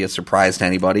shouldn't be a surprise to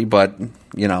anybody. But,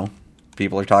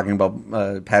 people are talking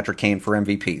about Patrick Kane for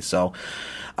MVP, so...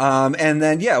 and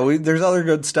then, there's other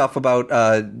good stuff about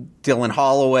Dylan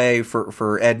Holloway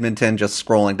for Edmonton, just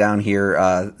scrolling down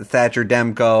here. Thatcher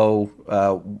Demko,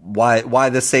 why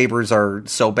the Sabres are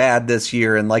so bad this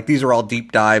year, and these are all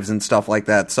deep dives and stuff like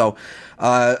that. So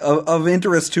of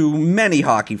interest to many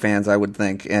hockey fans, I would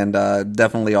think, and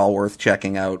definitely all worth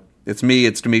checking out. It's me,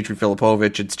 it's Dmitry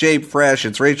Filipovich, it's Jay Fresh,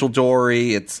 it's Rachel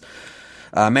Dory, it's...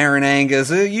 Marin Angus,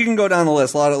 you can go down the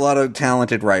list. A lot of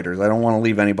talented writers. I don't want to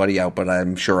leave anybody out, but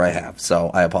I'm sure I have,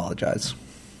 so I apologize.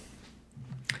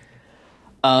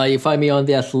 You find me on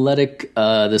The Athletic.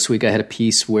 This week I had a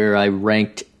piece where I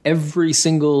ranked every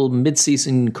single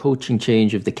midseason coaching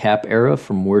change of the Cap era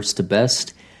from worst to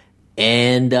best.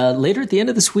 And later at the end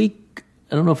of this week,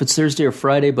 I don't know if it's Thursday or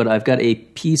Friday, but I've got a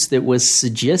piece that was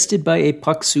suggested by a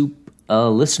Puck Soup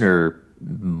listener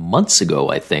months ago,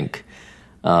 I think.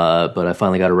 But I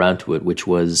finally got around to it, which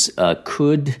was,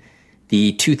 could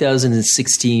the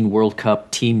 2016 World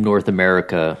Cup Team North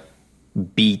America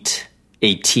beat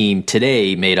a team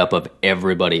today made up of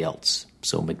everybody else?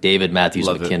 So McDavid, Matthews,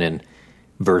 McKinnon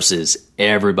versus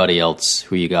everybody else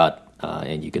who you got.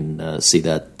 And you can see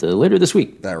that later this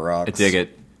week. That rocks. I dig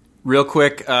it. Real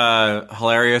quick,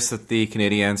 hilarious that the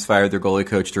Canadiens fired their goalie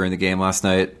coach during the game last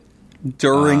night.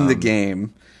 During the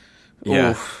game.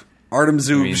 Yeah. Oof. Artem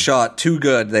Zub shot too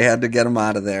good. They had to get him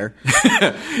out of there.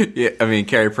 Yeah, I mean,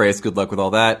 Carey Price, good luck with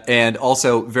all that. And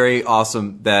also, very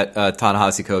awesome that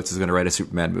Ta-Nehisi Coates is going to write a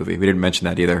Superman movie. We didn't mention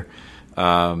that either.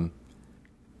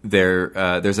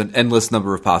 There's an endless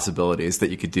number of possibilities that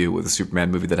you could do with a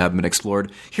Superman movie that haven't been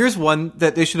explored. Here's one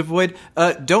that they should avoid.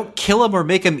 Don't kill him or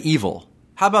make him evil.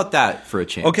 How about that for a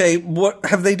change? Okay, what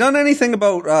have they done anything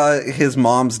about his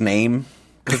mom's name?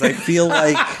 Because I feel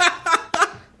like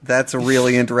that's a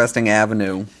really interesting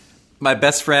avenue. My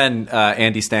best friend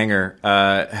Andy Stanger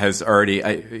has already.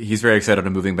 He's very excited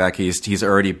on moving back. He's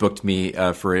already booked me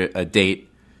for a date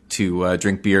to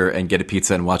drink beer and get a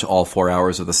pizza and watch all 4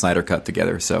 hours of the Snyder Cut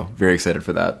together. So very excited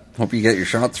for that. Hope you get your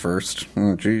shots first.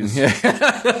 Oh, jeez.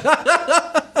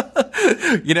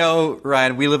 You know,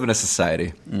 Ryan, we live in a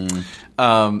society.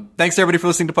 Thanks to everybody for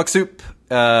listening to Puck Soup.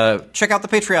 Check out the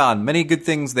Patreon. Many good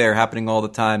things there happening all the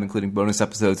time, including bonus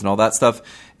episodes and all that stuff.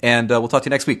 And we'll talk to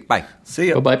you next week. Bye. See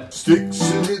ya. Bye-bye. Sticks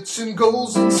and hits and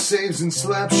goals and saves and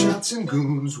slap shots and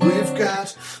goons. We've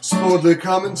got sportly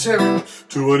commentary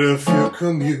to whatever your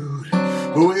commute.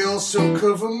 We also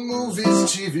cover movies,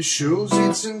 TV shows,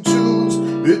 hits and tunes.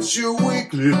 It's your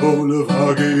weekly bowl of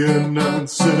hockey and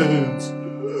nonsense.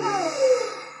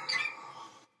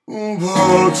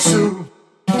 Puck Soup.